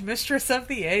 watch Mistress of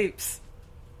the Apes.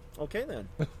 Okay, then.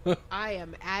 I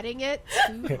am adding it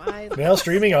to my Now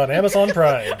streaming on Amazon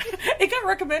Prime. It got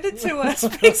recommended to us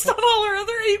based on all our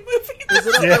other ape movies. Is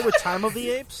it up there with Time of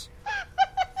the Apes?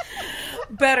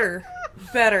 Better.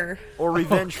 Or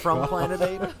Revenge from Planet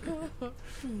Ape?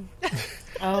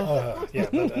 All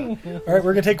right, we're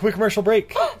going to take a quick commercial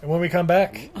break. And when we come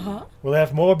back, we'll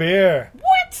have more beer.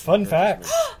 What? Fun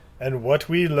facts. And what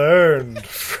we learned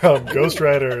from Ghost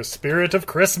Rider Spirit of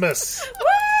Christmas.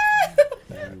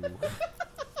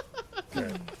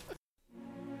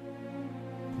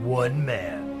 One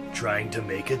man trying to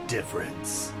make a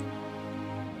difference.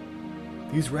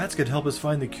 These rats could help us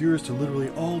find the cures to literally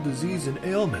all disease and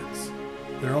ailments.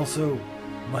 They're also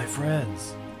my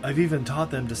friends. I've even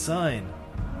taught them to sign,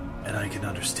 and I can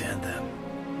understand them.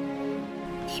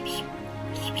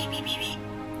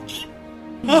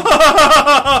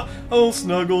 Oh,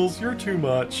 Snuggles, you're too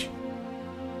much.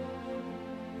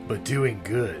 But doing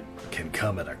good can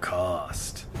come at a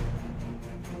cost.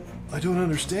 I don't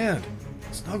understand.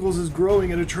 Snuggles is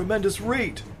growing at a tremendous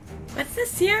rate. What's the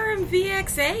serum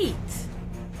VX8?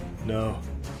 No,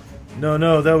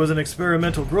 that was an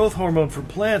experimental growth hormone for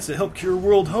plants that help cure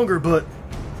world hunger, but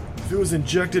if it was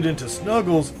injected into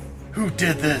Snuggles, who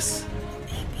did this?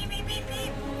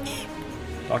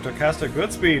 Dr. Casta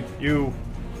Goodspeed, you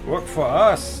work for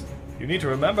us. You need to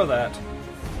remember that.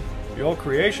 Your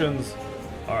creations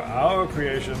are our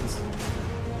creations.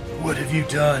 What have you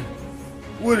done?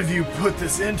 What have you put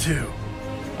this into?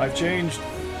 I've changed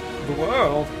the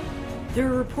world. There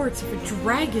are reports of a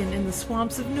dragon in the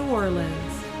swamps of New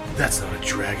Orleans. That's not a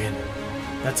dragon.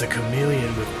 That's a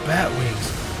chameleon with bat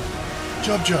wings.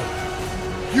 Jub Jub.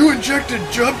 You injected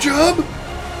Jub Jub?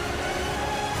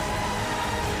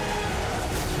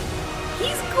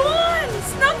 He's gone!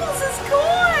 Snuggles is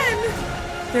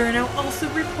gone! There are now also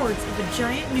reports of a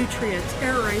giant nutria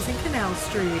terrorizing Canal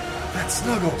Street. That's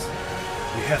Snuggles.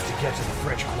 We have to get to the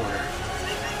French Quarter.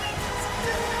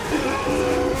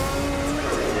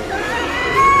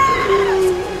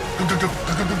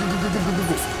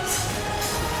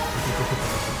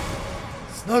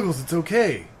 Snuggles, it's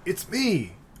okay. It's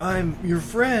me. I'm your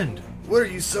friend. What are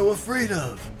you so afraid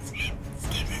of?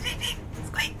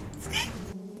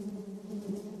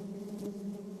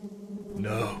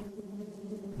 No.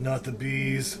 Not the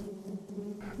bees.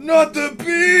 Not the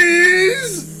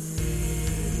bees!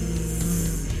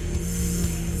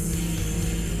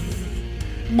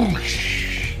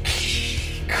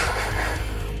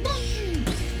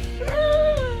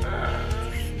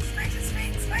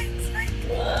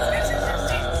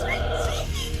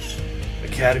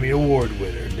 Academy Award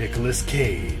winner Nicolas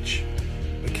Cage.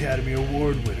 Academy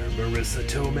Award winner Marissa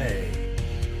Tomei.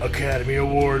 Academy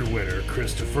Award winner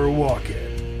Christopher Walken.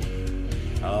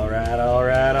 Alright.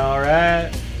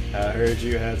 I heard heard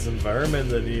you had some vermin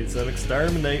that need some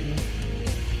exterminating.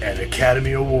 And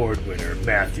Academy Award winner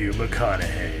Matthew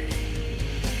McConaughey.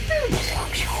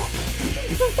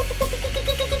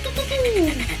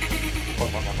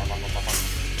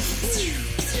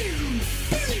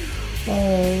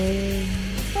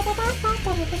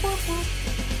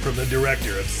 From the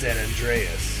director of San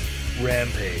Andreas,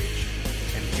 Rampage,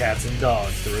 and Cats and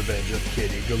Dogs, The Revenge of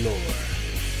Kitty Galore.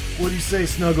 What do you say,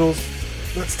 Snuggles?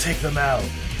 Let's take them out.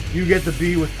 You get the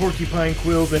bee with porcupine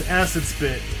quills and acid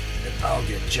spit, and I'll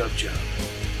get Jub Jub.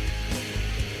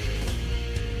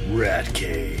 Rat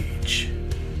Cage.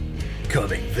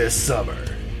 Coming this summer.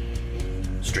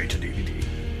 Straight to DVD.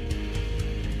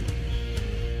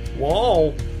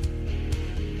 Whoa!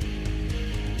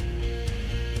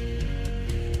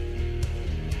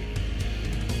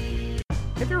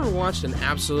 Have you ever watched an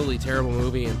absolutely terrible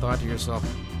movie and thought to yourself,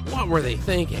 what were they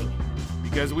thinking?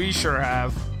 Because we sure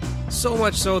have. So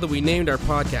much so that we named our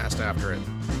podcast after it.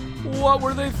 What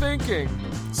were they thinking?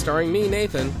 Starring me,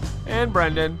 Nathan. And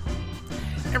Brendan.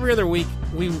 Every other week,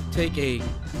 we take a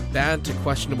bad to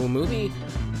questionable movie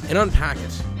and unpack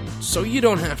it, so you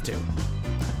don't have to.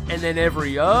 And then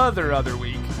every other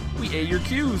week, we A your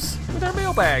Q's with our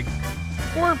mailbag.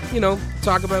 Or,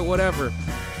 talk about whatever.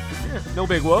 Yeah, no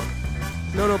big whoop.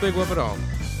 No big whoop at all.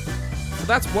 So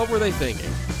that's What Were They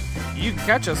Thinking? You can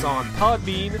catch us on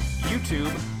Podbean,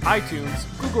 YouTube, iTunes,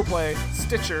 Google Play,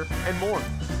 Stitcher, and more.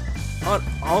 On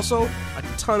also a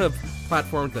ton of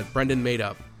platforms that Brendan made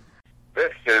up.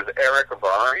 This is Eric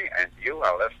Avari, and you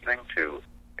are listening to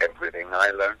Everything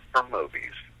I Learned from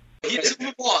Movies. Here's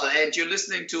Paul, and you're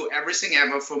listening to Everything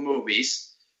Ever for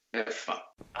Movies. Have fun.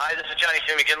 Hi, this is Johnny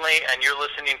C. McGinley, and you're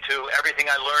listening to Everything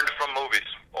I Learned from Movies.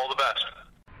 All the best.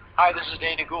 Hi, this is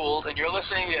Dana Gould, and you're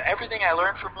listening to Everything I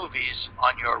Learned from Movies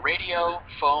on your radio,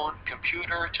 phone,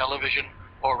 computer, television,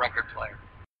 or record player.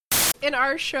 In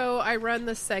our show, I run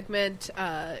the segment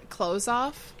Close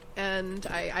Off, and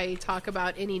I talk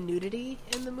about any nudity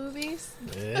in the movies.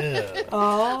 Yeah.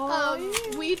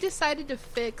 We decided to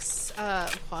fix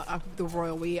the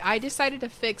royal we. I decided to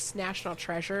fix National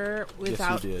Treasure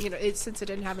without, Yes, you did. since it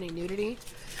didn't have any nudity.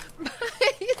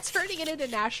 Turning it into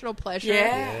National Pleasure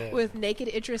Yeah. with naked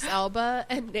Idris Elba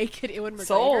and naked Ewan McGregor.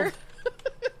 Sold.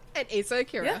 And Asa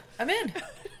Akira. Yeah, I'm in.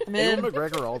 Ewan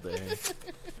McGregor all day.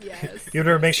 Yes. You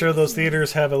better make sure those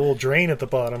theaters have a little drain at the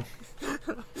bottom.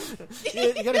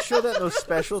 You gotta show that in those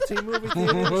specialty movie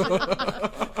theaters.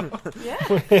 Yeah.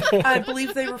 I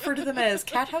believe they refer to them as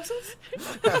cat houses.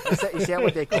 Is that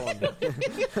what they call them?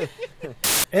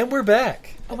 And we're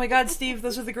back. Oh my god, Steve,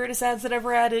 those are the greatest ads that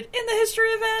ever added in the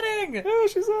history of adding. Oh,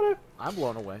 she's on it. I'm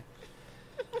blown away.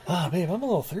 Ah, babe, I'm a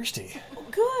little thirsty.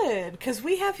 Good, because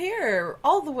we have here,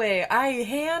 all the way, I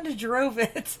hand drove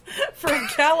it from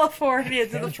California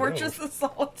to the Fortress of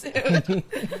Solitude.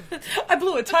 I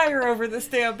blew a tire over this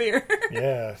damn beer.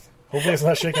 Yeah. Hopefully it's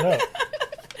not shaking up.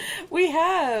 We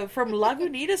have from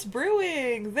Lagunitas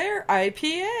Brewing, their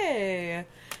IPA.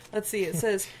 Let's see, it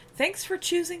says, thanks for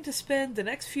choosing to spend the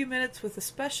next few minutes with a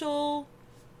special...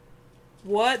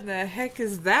 What in the heck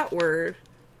is that word?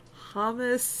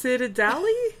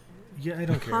 Homicidally? Yeah, I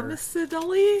don't care.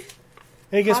 Homicidally?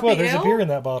 Hey, guess what? Hoppy There's a ale? beer in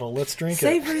that bottle. Let's drink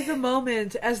Savor it. the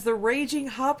moment as the raging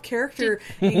hop character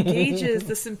engages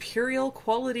this imperial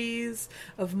qualities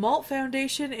of Malt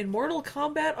Foundation in Mortal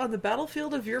Kombat on the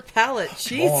battlefield of your palate.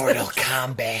 Jesus. Mortal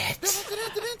Kombat.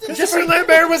 Christopher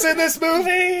Lambert was in this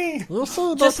movie! Just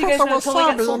so you guys know, until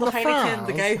I got sold the Heineken,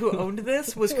 the guy who owned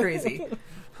this was crazy.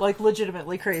 Like,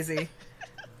 legitimately crazy.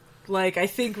 Like, I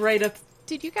think right up...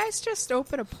 Did you guys just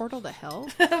open a portal to hell?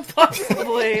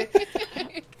 Possibly.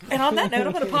 And on that note,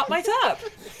 I'm going to pop my top.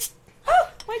 Oh,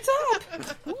 my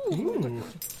top. Ooh.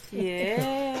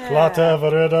 Yeah. Plata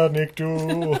Vereda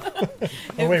Nictu.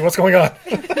 Oh, wait, what's going on?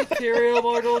 Imperial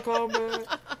Mortal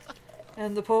Kombat.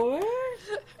 And the power.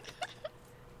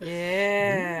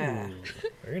 Yeah. Ooh,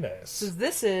 very nice. So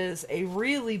this is a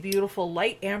really beautiful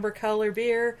light amber color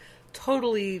beer.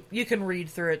 Totally, you can read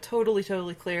through it. Totally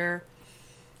clear.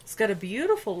 It's got a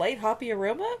beautiful light hoppy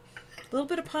aroma. A little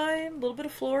bit of pine, a little bit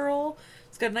of floral.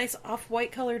 It's got a nice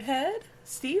off-white colored head.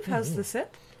 Steve, how's the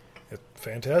sip? It's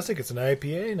fantastic. It's an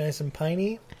IPA, nice and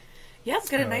piney. Yeah, it's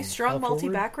got a nice strong hop malty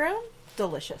forward. background.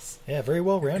 Delicious. Yeah, very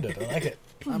well rounded. I like it.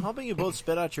 I'm hoping you both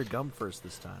spit out your gum first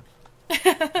this time.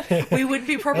 We wouldn't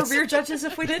be proper That's- beer judges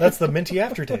if we didn't. That's the minty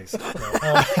aftertaste.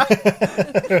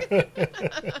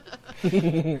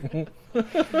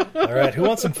 All right, who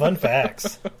wants some fun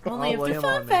facts? Only if they're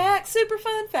fun facts, super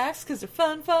fun facts, because they're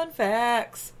fun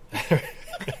facts.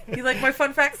 You like my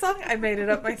fun fact song? I made it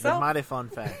up They're myself. mighty fun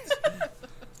facts.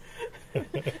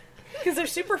 Because they're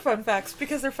super fun facts,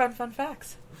 because they're fun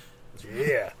facts.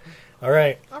 Yeah. All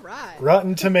right. All right.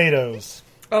 Rotten Tomatoes.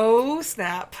 Oh,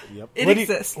 snap. Yep. It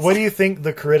exists. What do you think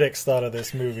the critics thought of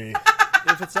this movie?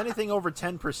 If it's anything over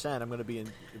 10%, I'm going to be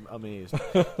amazed.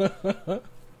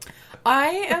 I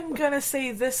am going to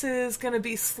say this is going to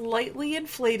be slightly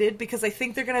inflated because I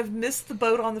think they're going to have missed the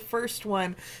boat on the first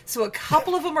one. So a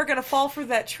couple of them are going to fall for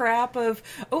that trap of,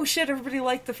 oh shit, everybody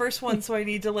liked the first one, so I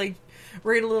need to like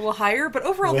rate a little higher. But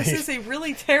overall, this is a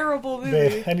really terrible movie.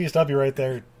 Babe, I need to stop you right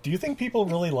there. Do you think people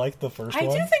really like the first one?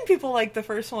 I do think people like the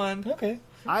first one. Okay.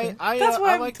 That's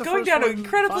why like I'm going down an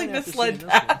incredibly misled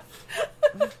path.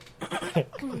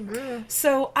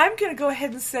 So I'm going to go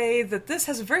ahead and say that this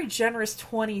has a very generous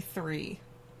 23.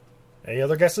 Any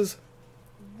other guesses?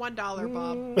 $1,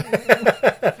 Bob.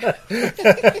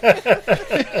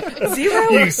 Zero.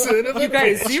 You son of a You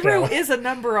guys, bitch. 0 is a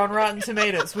number on Rotten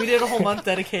Tomatoes. We did a whole month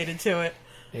dedicated to it.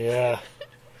 Yeah.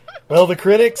 Well, the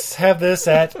critics have this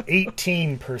at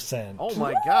 18%. Oh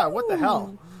my god, what the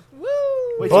hell?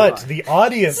 Wait, But the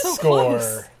audience So score.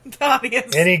 close. The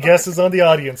audience Any score. guesses on the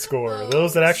audience score?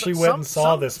 Those that actually went and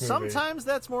saw this movie. Sometimes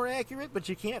that's more accurate, but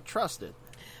you can't trust it.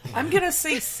 I'm going to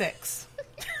say 6.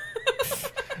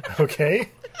 Okay.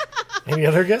 Any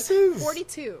other guesses?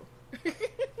 42.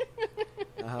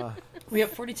 We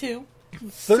have 42.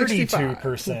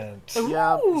 32%.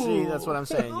 Yeah, see, that's what I'm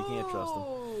saying. You can't trust them.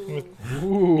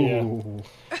 Ooh.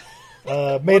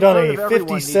 Made on One-third a of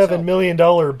everyone needs $57 help. million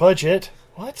budget.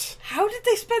 What? How did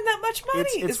they spend that much money?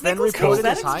 It's Is been Nicolas Cage reported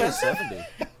that as high as expensive?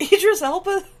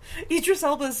 70. Idris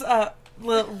Elba's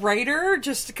writer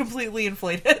just completely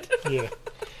inflated. Yeah.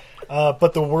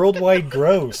 But the worldwide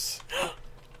gross,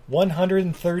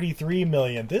 $133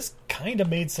 million. This kind of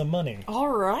made some money. All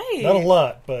right. Not a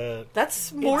lot, but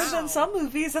That's more than some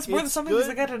movies. That's more than It's some movies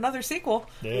good. that got another sequel.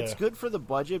 yeah. It's good for the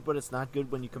budget, but it's not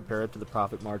good when you compare it to the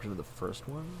profit margin of the first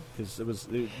one, because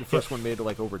the first one made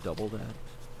like over double that.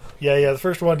 Yeah. The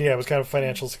first one, was kind of a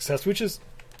financial success, which is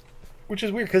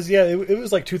weird because it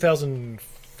was like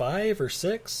 2005 or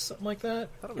 6, something like that.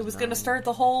 It was going to start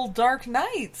the whole Dark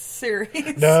Knight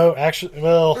series. No, actually,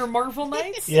 Or Marvel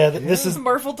Knights? Yeah, this is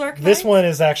Marvel Dark Knight. This one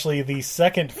is actually the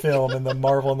second film in the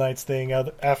Marvel Knights thing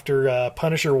after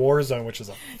Punisher Warzone, which is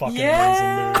a fucking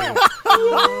amazing movie.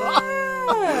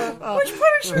 Which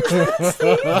Punisher is that,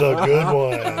 Steve? The good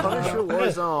one. Punisher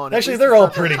Warzone. Actually, they're all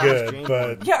pretty good,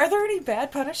 but Yeah, are there any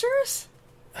bad Punishers?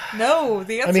 No.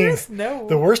 The answer is no.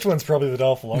 the worst one's probably the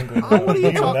Dolph Lundgren one.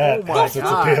 Even that has its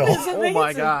appeal. Oh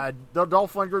my god, the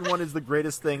Dolph Lundgren one is the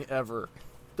greatest thing ever.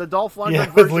 The Dolph Lundgren Yeah,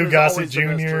 version with Lou is Gossett always the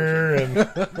best Jr. version.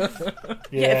 and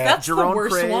Yeah, if that's Jerome the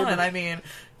worst Craig, one, I mean...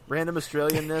 Random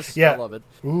Australianness, Yeah. I love it.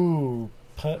 Ooh,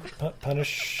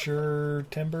 Punisher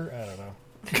Timber? I don't know.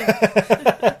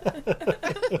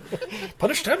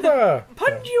 Punish Timber!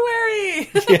 Puntuary!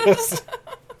 Yes.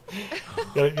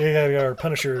 You gotta get our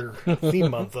Punisher theme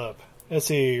month up. Let's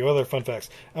see, what other fun facts?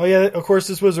 Oh yeah, of course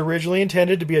this was originally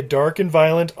intended to be a dark and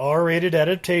violent R-rated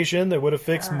adaptation that would have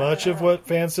fixed much of what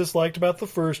fans disliked about the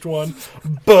first one.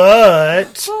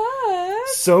 But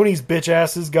Sony's bitch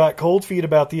asses got cold feet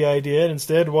about the idea and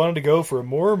instead wanted to go for a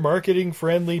more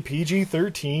marketing-friendly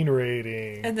PG-13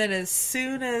 rating. And then as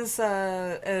soon as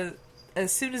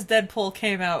Deadpool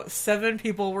came out, 7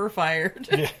 people were fired.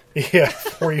 Yeah,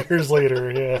 4 years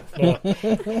later, yeah. No.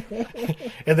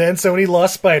 And then Sony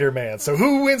lost Spider-Man, so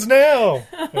who wins now?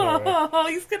 Anyway. Oh,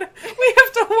 we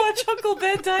have to watch Uncle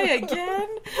Ben die again?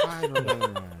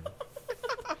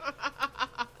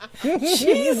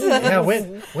 Jesus. Yeah,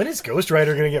 when is Ghost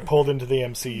Rider going to get pulled into the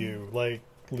MCU? Like,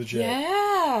 legit.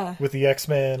 Yeah. With the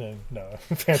X-Men and,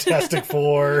 Fantastic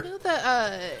Four.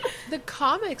 The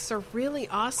comics are really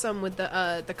awesome with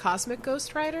the Cosmic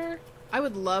Ghost Rider. I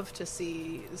would love to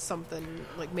see something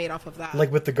like made off of that.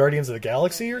 Like with the Guardians of the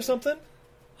Galaxy or something?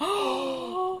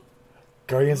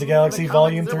 Guardians of the Galaxy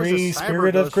Volume 3,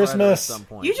 Spirit of Christmas.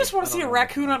 You just want to see a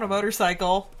raccoon on a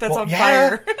motorcycle that's on yeah.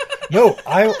 fire. No,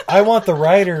 I want the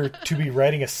rider to be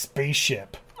riding a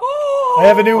spaceship. I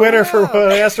have a new winner for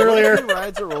what I asked earlier. He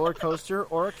rides a roller coaster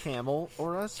or a camel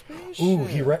or a spaceship. Ooh,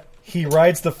 he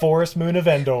rides the forest moon of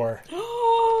Endor.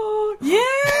 Yeah!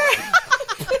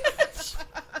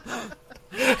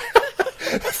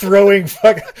 Throwing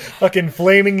fucking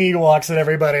flaming Ewoks at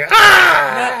everybody.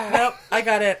 Ah! Nope, I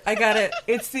got it.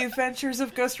 It's the adventures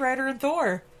of Ghost Rider and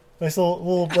Thor. Nice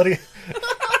little buddy.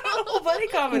 Little buddy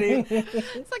comedy.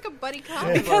 It's like a buddy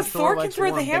comedy. Because Thor can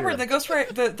throw the hammer, and the Ghost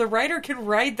Rider, the rider can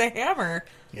ride the hammer.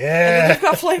 Yeah. And then you've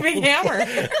got flaming hammer.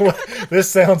 This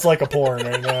sounds like a porn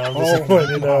right now. I'm just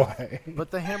letting you know.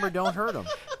 But the hammer don't hurt him.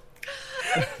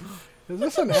 Is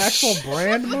this an actual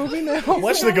brand movie now?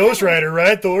 Watch the Ghost Rider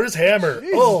ride Thor's hammer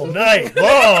all night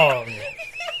long.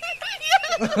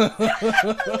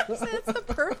 That's the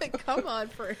perfect come on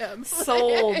for him.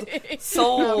 Sold.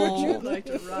 How would you like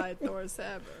to ride Thor's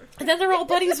hammer? And then they're all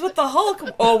buddies with the Hulk.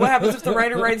 Oh, what happens if the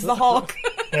writer rides the Hulk?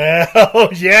 Oh,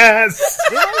 yes!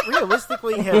 They might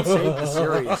realistically have saved the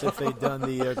series if they'd done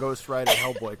the Ghost Rider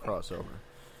Hellboy crossover.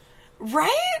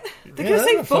 Right? They Yeah, could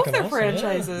save that'd both be their fucking awesome,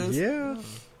 franchises. Yeah.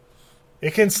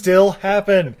 It can still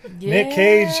happen. Yeah. Nick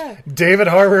Cage, David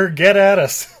Harbour, get at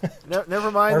us.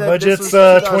 Never mind. Our that budget's this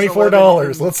was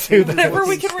 $24. Let's do this. Whatever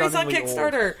we can raise on Stunningly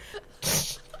old. Kickstarter.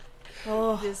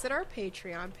 Visit our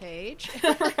Patreon page.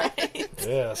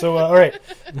 Yeah, so, all right.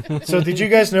 So, did you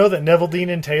guys know that Neville, Dean,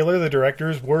 and Taylor, the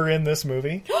directors, were in this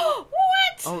movie? What?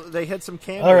 Oh, they had some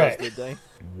cameos, All right. did they?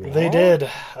 They did.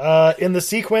 In the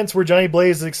sequence where Johnny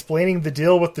Blaze is explaining the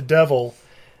deal with the devil,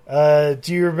 do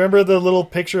you remember the little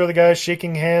picture of the guy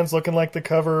shaking hands looking like the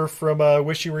cover from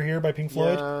Wish You Were Here by Pink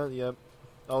Floyd? Yeah, yep.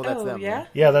 Oh, that's them. Yeah? Right?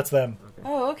 Yeah, that's them.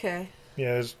 Oh, okay.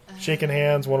 Yeah, there's shaking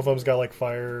hands. One of them's got like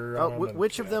fire. Oh, on them, and-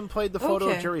 which of them played the photo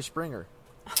of Okay. Jerry Springer?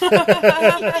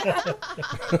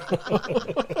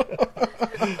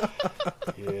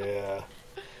 Yeah.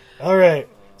 All right.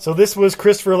 So this was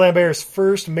Christopher Lambert's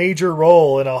first major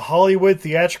role in a Hollywood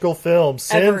theatrical film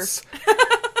since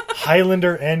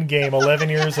Highlander Endgame 11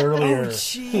 years earlier.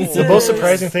 The most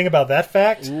surprising thing about that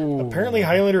fact, apparently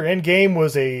Highlander Endgame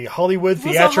was a Hollywood Was a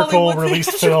theatrical Hollywood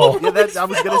released theatrical film. Yeah, that, I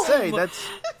was going to say,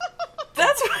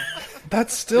 That's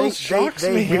That still shocks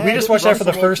me. We just watched that for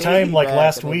the Russell first time, like, back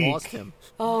last and they week. lost him.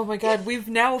 Oh my god, we've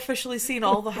now officially seen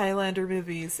all the Highlander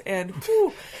movies, and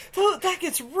whew, that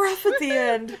gets rough at the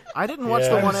end. I didn't watch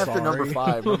Yeah, the one I'm after number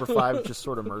sorry. 5. Number 5 just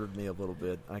sort of murdered me a little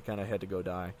bit. I kind of had to go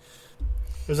die.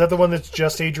 Is that the one that's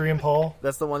just Adrian Paul?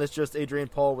 That's the one that's just Adrian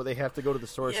Paul, where they have to go to the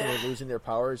source and they're losing their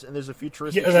powers. And there's a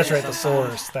futuristic. Yeah, that's scene right, the sometime.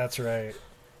 source. That's right.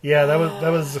 Yeah, that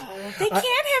was. They can't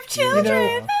have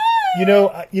children. You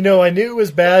know, I knew it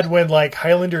was bad when like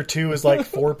Highlander 2 is like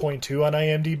 4.2 on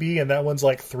IMDb, and that one's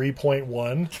like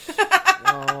 3.1.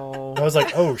 Oh. I was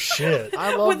like, oh shit.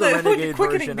 I love When the the Renegade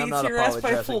quickening version. I'm beats not your ass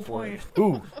by apologizing full for point. it.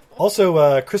 Ooh.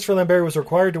 Also, Christopher Lambert was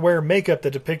required to wear makeup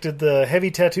that depicted the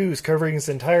heavy tattoos covering his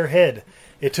entire head.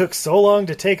 It took so long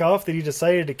to take off that he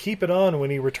decided to keep it on when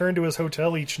he returned to his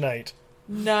hotel each night.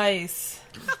 Nice.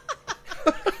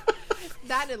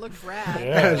 That it looked rad.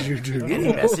 Yeah. As you do.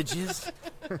 Any messages?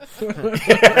 Do you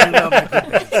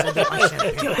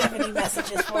have any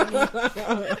messages for me?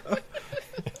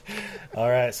 All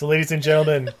right, so ladies and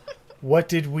gentlemen, what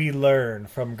did we learn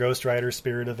from Ghost Rider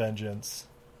Spirit of Vengeance?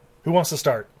 Who wants to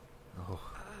start?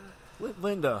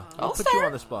 Linda, I'll I'll put you start.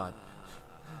 on the spot.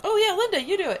 Oh yeah, Linda,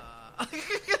 you do it.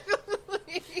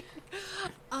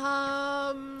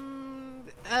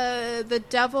 The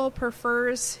devil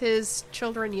prefers his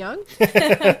children young.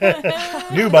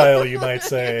 Nubile, you might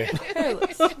say.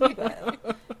 Hairless, nubile,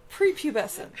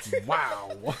 prepubescent.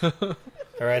 Wow. All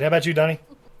right, how about you, Donnie?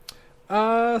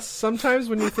 Sometimes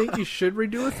when you think you should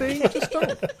redo a thing, just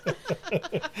don't.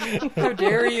 How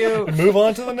dare you? Move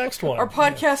on to the next one. Our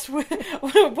podcast. What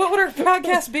would our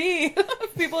podcast be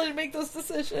if people didn't make those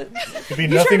decisions? It'd be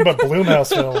nothing but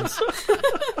Blumhouse films.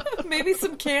 Maybe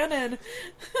some canon.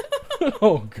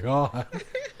 Oh, God.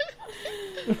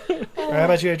 All right, how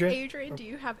about you, Adrian? Adrian, do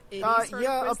you have any sort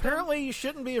Yeah, of wisdom? apparently you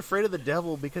shouldn't be afraid of the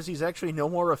devil because he's actually no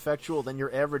more effectual than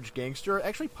your average gangster.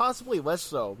 Actually, possibly less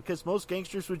so, because most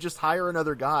gangsters would just hire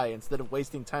another guy instead of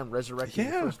wasting time resurrecting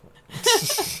the first one.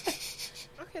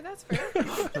 Okay, that's fair.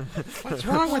 What's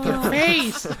wrong with your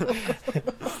face? All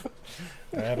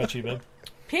right, how about you, Ben?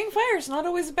 Peeing fire is not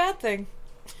always a bad thing.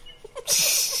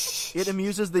 It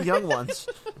amuses the young ones.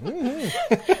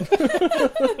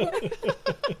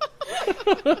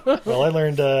 Well, I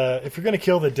learned if you're going to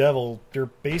kill the devil, you're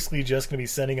basically just going to be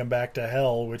sending him back to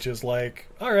hell, which is like,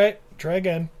 all right, try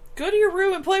again. Go to your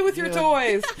room and play with your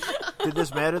toys. Did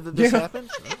this matter that this happened?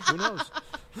 Who knows?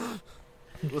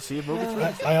 We'll see a movie 3.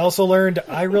 I also learned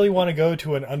I really want to go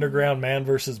to an underground man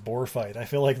versus boar fight. I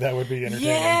feel like that would be entertaining.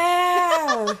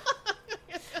 Yeah.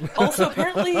 Also,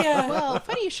 apparently, well,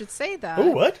 funny you should say that.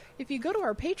 Oh, what? If you go to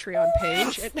our Patreon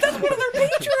page, that's one of their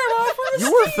Patreon offers.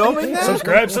 You were filming that?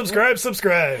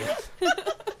 Subscribe.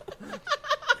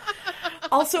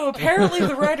 Also, apparently,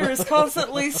 the writer is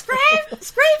constantly scraping at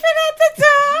the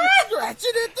door.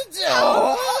 Scratching at the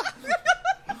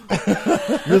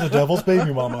door. You're the devil's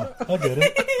baby mama. I get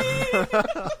it.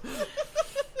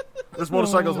 This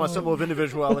motorcycle is my symbol of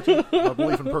individuality. My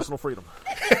belief in personal freedom.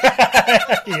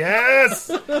 Yes!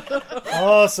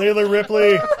 Oh, Sailor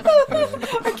Ripley. Our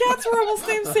cats were almost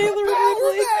named Sailor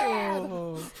Ripley.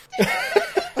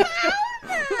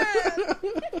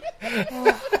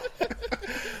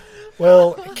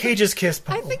 Well, Cage's Kiss.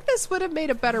 I think the this would have made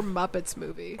a better Muppets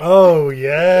movie. Oh,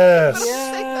 yes. I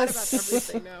say that about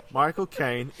everything now. Michael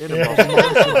Caine in a Yeah.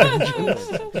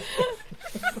 Muppet.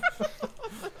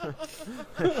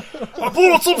 I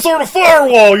put up some sort of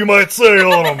firewall, you might say,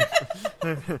 on him.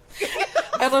 I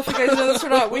don't know if you guys know this or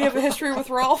not. We have a history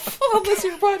with Rolf on this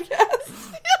here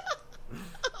podcast.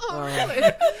 Oh,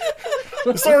 really?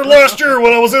 It started last year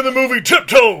when I was in the movie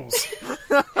Tiptoes.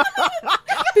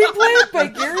 Being played by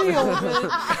Gary Oldman.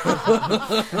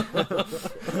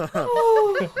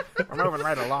 I'm moving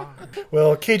right along.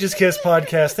 Well, Cage's Kiss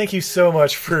podcast, thank you so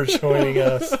much for joining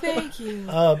us. Thank you.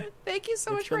 Thank you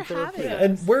so much for having us.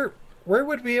 And where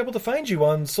would we be able to find you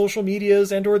on social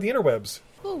medias and or the interwebs?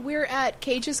 Well, we're at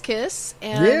Cage's Kiss,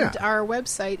 and Yeah. our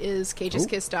website is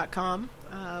cageskiss.com.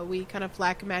 We kind of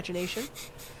lack imagination.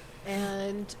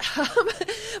 And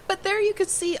but there you could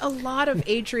see a lot of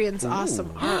Adrian's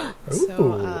awesome art.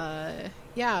 So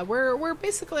yeah, we're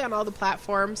basically on all the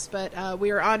platforms, but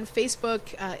we are on Facebook,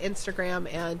 Instagram,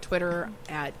 and Twitter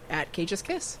at Cage's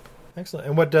Kiss. Excellent.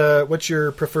 And what's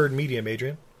your preferred medium,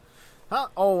 Adrian?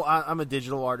 Oh, I'm a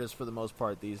digital artist for the most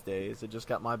part these days. I just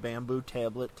got my bamboo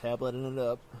tableting it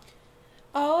up.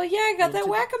 Oh, yeah, I got that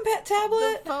Wacom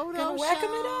tablet. Gonna whack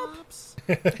 'em it up.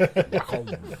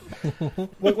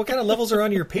 What kind of levels are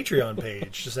on your Patreon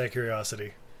page, just out of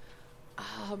curiosity?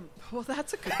 Well,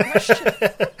 that's a good question.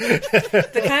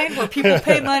 The kind where people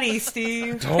pay money,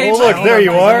 Steve. Oh, look, there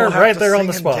you are, right there on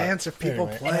the spot. Dance if people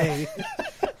Anyway.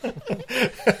 play.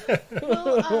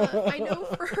 Well, I know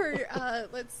for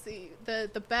let's see,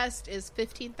 the best is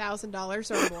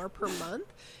 $15,000 or more per month.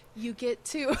 You get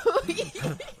to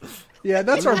Yeah,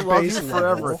 that's our love base you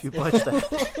forever level. if you pledge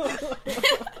that.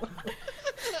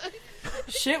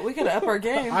 Shit, we gotta up our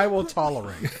game. I will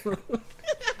tolerate.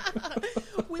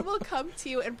 we will come to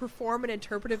you and perform an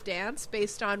interpretive dance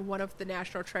based on one of the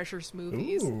National Treasures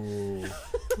movies. Ooh.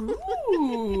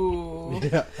 Ooh.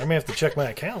 Yeah. I may have to check my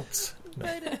accounts. We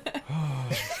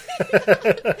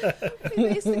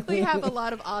basically have a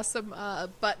lot of awesome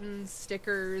buttons,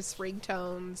 stickers,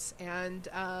 ringtones, and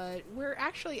we're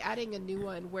actually adding a new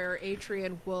one where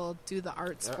Adrian will do the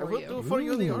arts for we'll you. do it for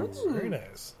you, the arts. Very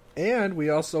nice. And we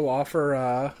also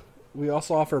offer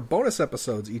bonus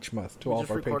episodes each month to all of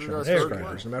just our recorded Patreon our third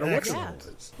subscribers, no matter what your level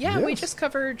is. Yeah, we Yes. just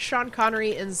covered Sean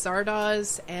Connery in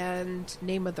Zardoz and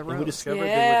Name of the And we Rose. discovered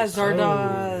Yeah, they were the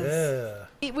Zardoz.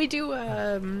 Yeah. We do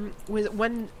with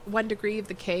one degree of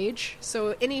the cage.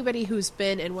 So anybody who's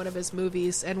been in one of his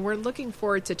movies, and we're looking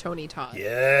forward to Tony Todd.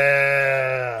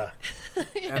 Yeah.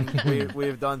 And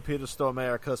we've done Peter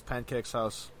Stormare's Pancake's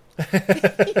House.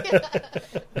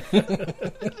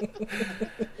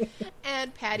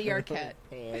 And Patty Arquette.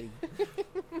 Patty.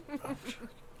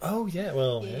 Oh, yeah.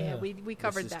 Well, Yeah, we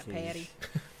covered Mrs. that, Cage.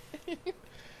 Patty.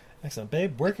 Excellent.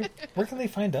 Babe, where can they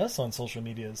find us on social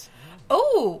medias?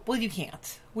 Oh, well, you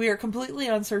can't. We are completely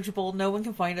unsearchable. No one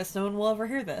can find us. No one will ever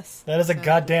hear this. That is a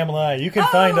goddamn lie. You can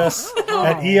find us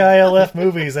at EILF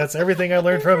Movies. That's everything I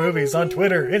learned from movies on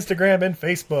Twitter, Instagram, and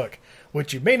Facebook.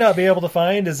 What you may not be able to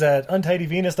find is at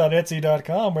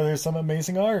untidyvenus.etsy.com, where there's some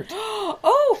amazing art.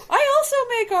 Oh, I also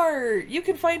make art. You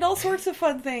can find all sorts of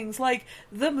fun things, like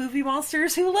the movie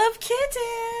monsters who love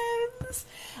kittens.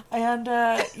 And,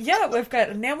 yeah, we've got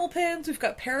enamel pins. We've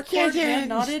got paracord hand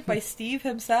knotted by Steve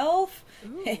himself.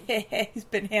 He's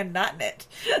been hand knotting it.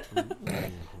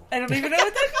 I don't even know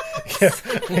what that means.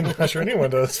 Yeah, I'm not sure anyone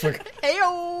does.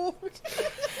 Heyo!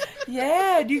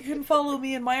 Yeah, and you can follow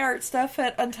me and my art stuff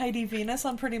at Untidy Venus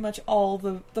on pretty much all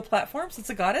the platforms. It's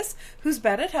a goddess who's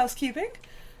bad at housekeeping.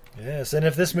 Yes, and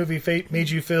if this movie made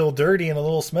you feel dirty and a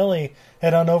little smelly,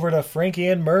 head on over to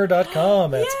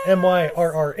frankieandmyrrh.com. That's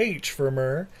MYRRH for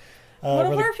Myrrh.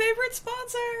 One of our favorite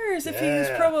sponsors. If you use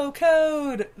promo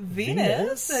code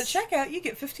Venus at checkout, you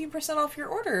get 15% off your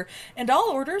order. And all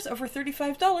orders over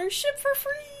 $35 ship for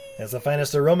free. It's the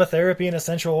finest aromatherapy and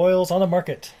essential oils on the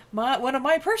market. One of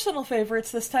my personal favorites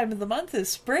this time of the month is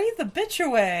Spray the Bitch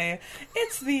Away.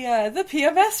 It's the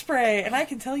PMS spray, and I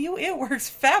can tell you it works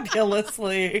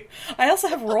fabulously. I also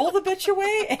have Roll the Bitch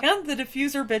Away and the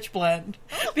Diffuser Bitch Blend,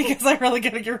 because I really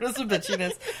gotta get rid of some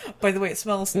bitchiness. By the way, it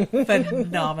smells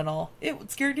phenomenal.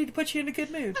 It's guaranteed to put you in a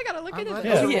good mood. I gotta look into That's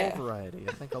this. a Yeah. roll variety.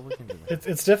 I think I'll look into that.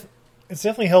 It's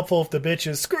definitely helpful if the bitch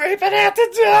is scraping at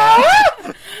the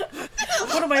door.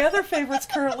 One of my other favorites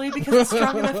currently, because it's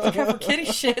strong enough to cover kitty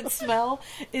shit smell,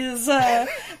 is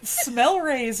Smell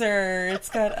Razor. It's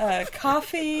got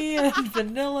coffee and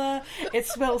vanilla. It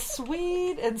smells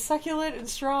sweet and succulent and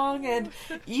strong, and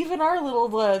even our little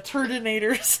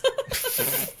turdinators.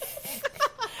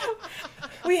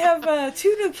 We have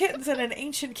 2 new kittens and an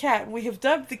ancient cat, and we have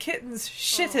dubbed the kittens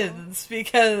Shittens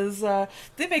because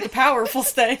they make a powerful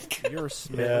stank. You're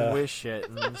smitten with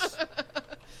shittens.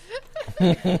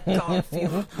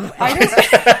 Garfield.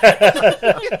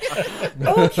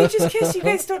 Oh, Cage's Kiss, you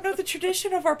guys don't know the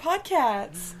tradition of our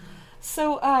podcasts.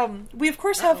 So, we of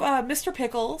course have Mr.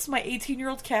 Pickles, my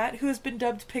 18-year-old cat, who has been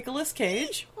dubbed Pickleous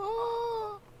Cage.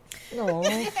 Our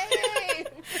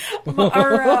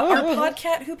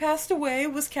podcat who passed away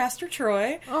was Castor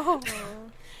Troy.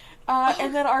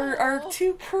 And then our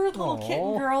 2 purr little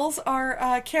kitten girls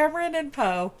are Cameron and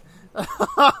Poe.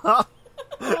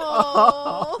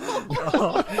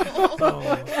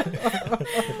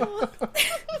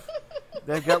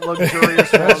 They've got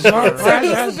luxurious ones.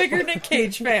 He's a bigger Nick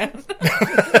Cage fan.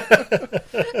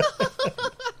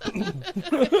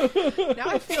 Now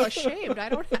I feel ashamed.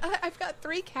 I've got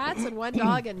 3 cats and 1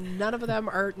 dog, and none of them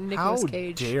are Nicolas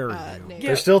Cage. Dare you? named.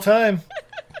 There's still time.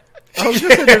 I was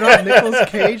just saying they're not Nicolas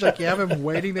Cage. Like you have him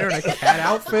waiting there in a cat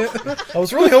outfit. I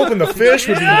was really hoping the fish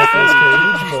would be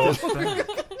Nicolas Cage.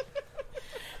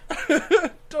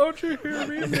 Don't you hear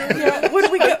me? Yeah, when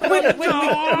we got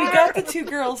the 2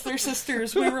 girls, they're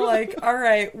sisters, we were like, all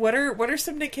right, what are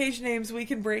some Nick Cage names we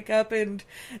can break up and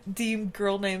deem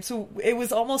girl names? So it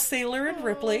was almost Sailor and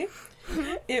Ripley.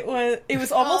 It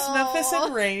was almost Memphis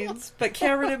and Reigns, but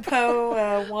Cameron and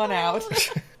Poe won out.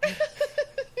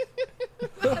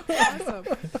 That's awesome.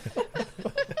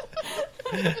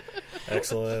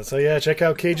 Excellent. So yeah, check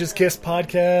out Cage's Kiss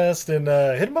podcast and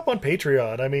hit him up on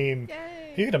Patreon. I mean,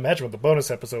 you can imagine what the bonus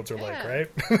episodes are like, right?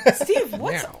 Steve,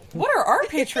 what are our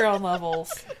Patreon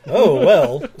levels? Oh,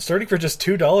 well, starting for just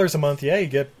 $2 a month, you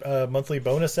get monthly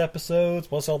bonus episodes,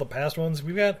 plus all the past ones.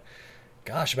 We've got,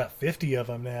 about 50 of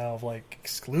them now,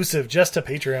 exclusive just to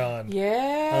Patreon.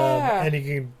 Yeah.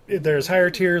 And there's higher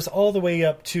tiers all the way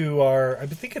up to I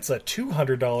think it's a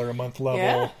 $200 a month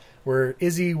level, where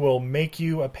Izzy will make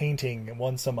you a painting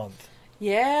once a month.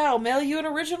 Yeah, I'll mail you an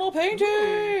original painting.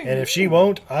 And if she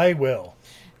won't, I will.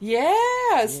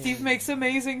 Yeah, Steve makes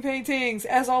amazing paintings,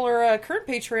 as all our current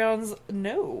Patreons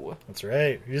know. That's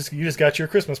right. You just got your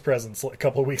Christmas presents a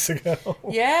couple of weeks ago.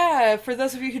 Yeah, for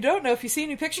those of you who don't know, if you see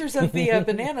any pictures of the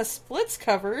Banana Splits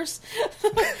covers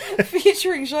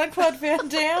featuring Jean-Claude Van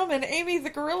Damme and Amy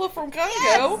the Gorilla from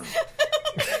Congo.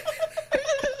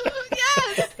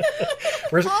 Yes!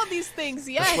 All these things,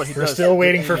 yes. We're still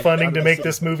waiting for funding to make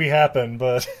this movie happen,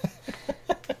 but...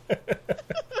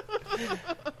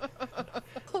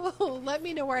 Let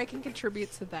me know where I can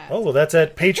contribute to that. Oh, well, that's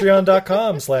at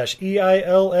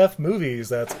patreon.com/EILF movies.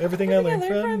 That's everything I learned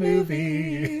from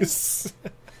movies.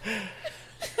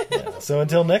 Yeah, so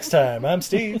until next time, I'm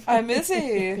Steve. I'm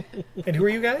Izzy. And who are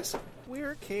you guys?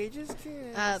 We're Cage's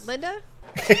Kids. Linda?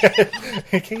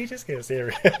 Cage's Kids.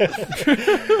 Here.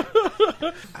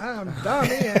 I'm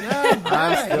Donnie and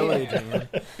I'm still Adrian.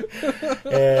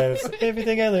 And it's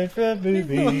everything I learned from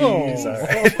movies. All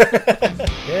right.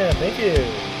 Yeah, thank you.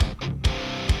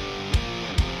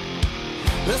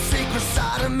 The secret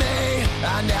side of me,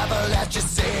 I never let you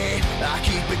see. I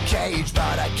keep it caged,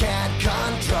 but I can't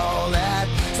control it.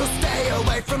 So stay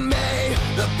away from me,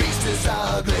 the beast is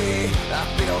ugly. I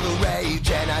feel the rage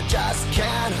and I just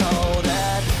can't hold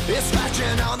it. It's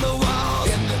scratching on the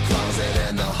walls, in the closet,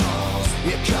 in the halls.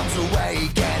 It comes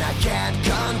awake and I can't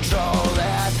control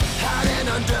it.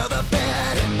 Hiding under the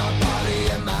bed, in my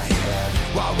body, in my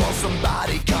head. Why won't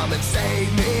somebody come and save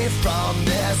me from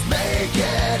this? Make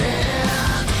it in.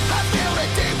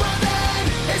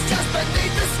 It's just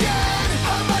beneath the skin.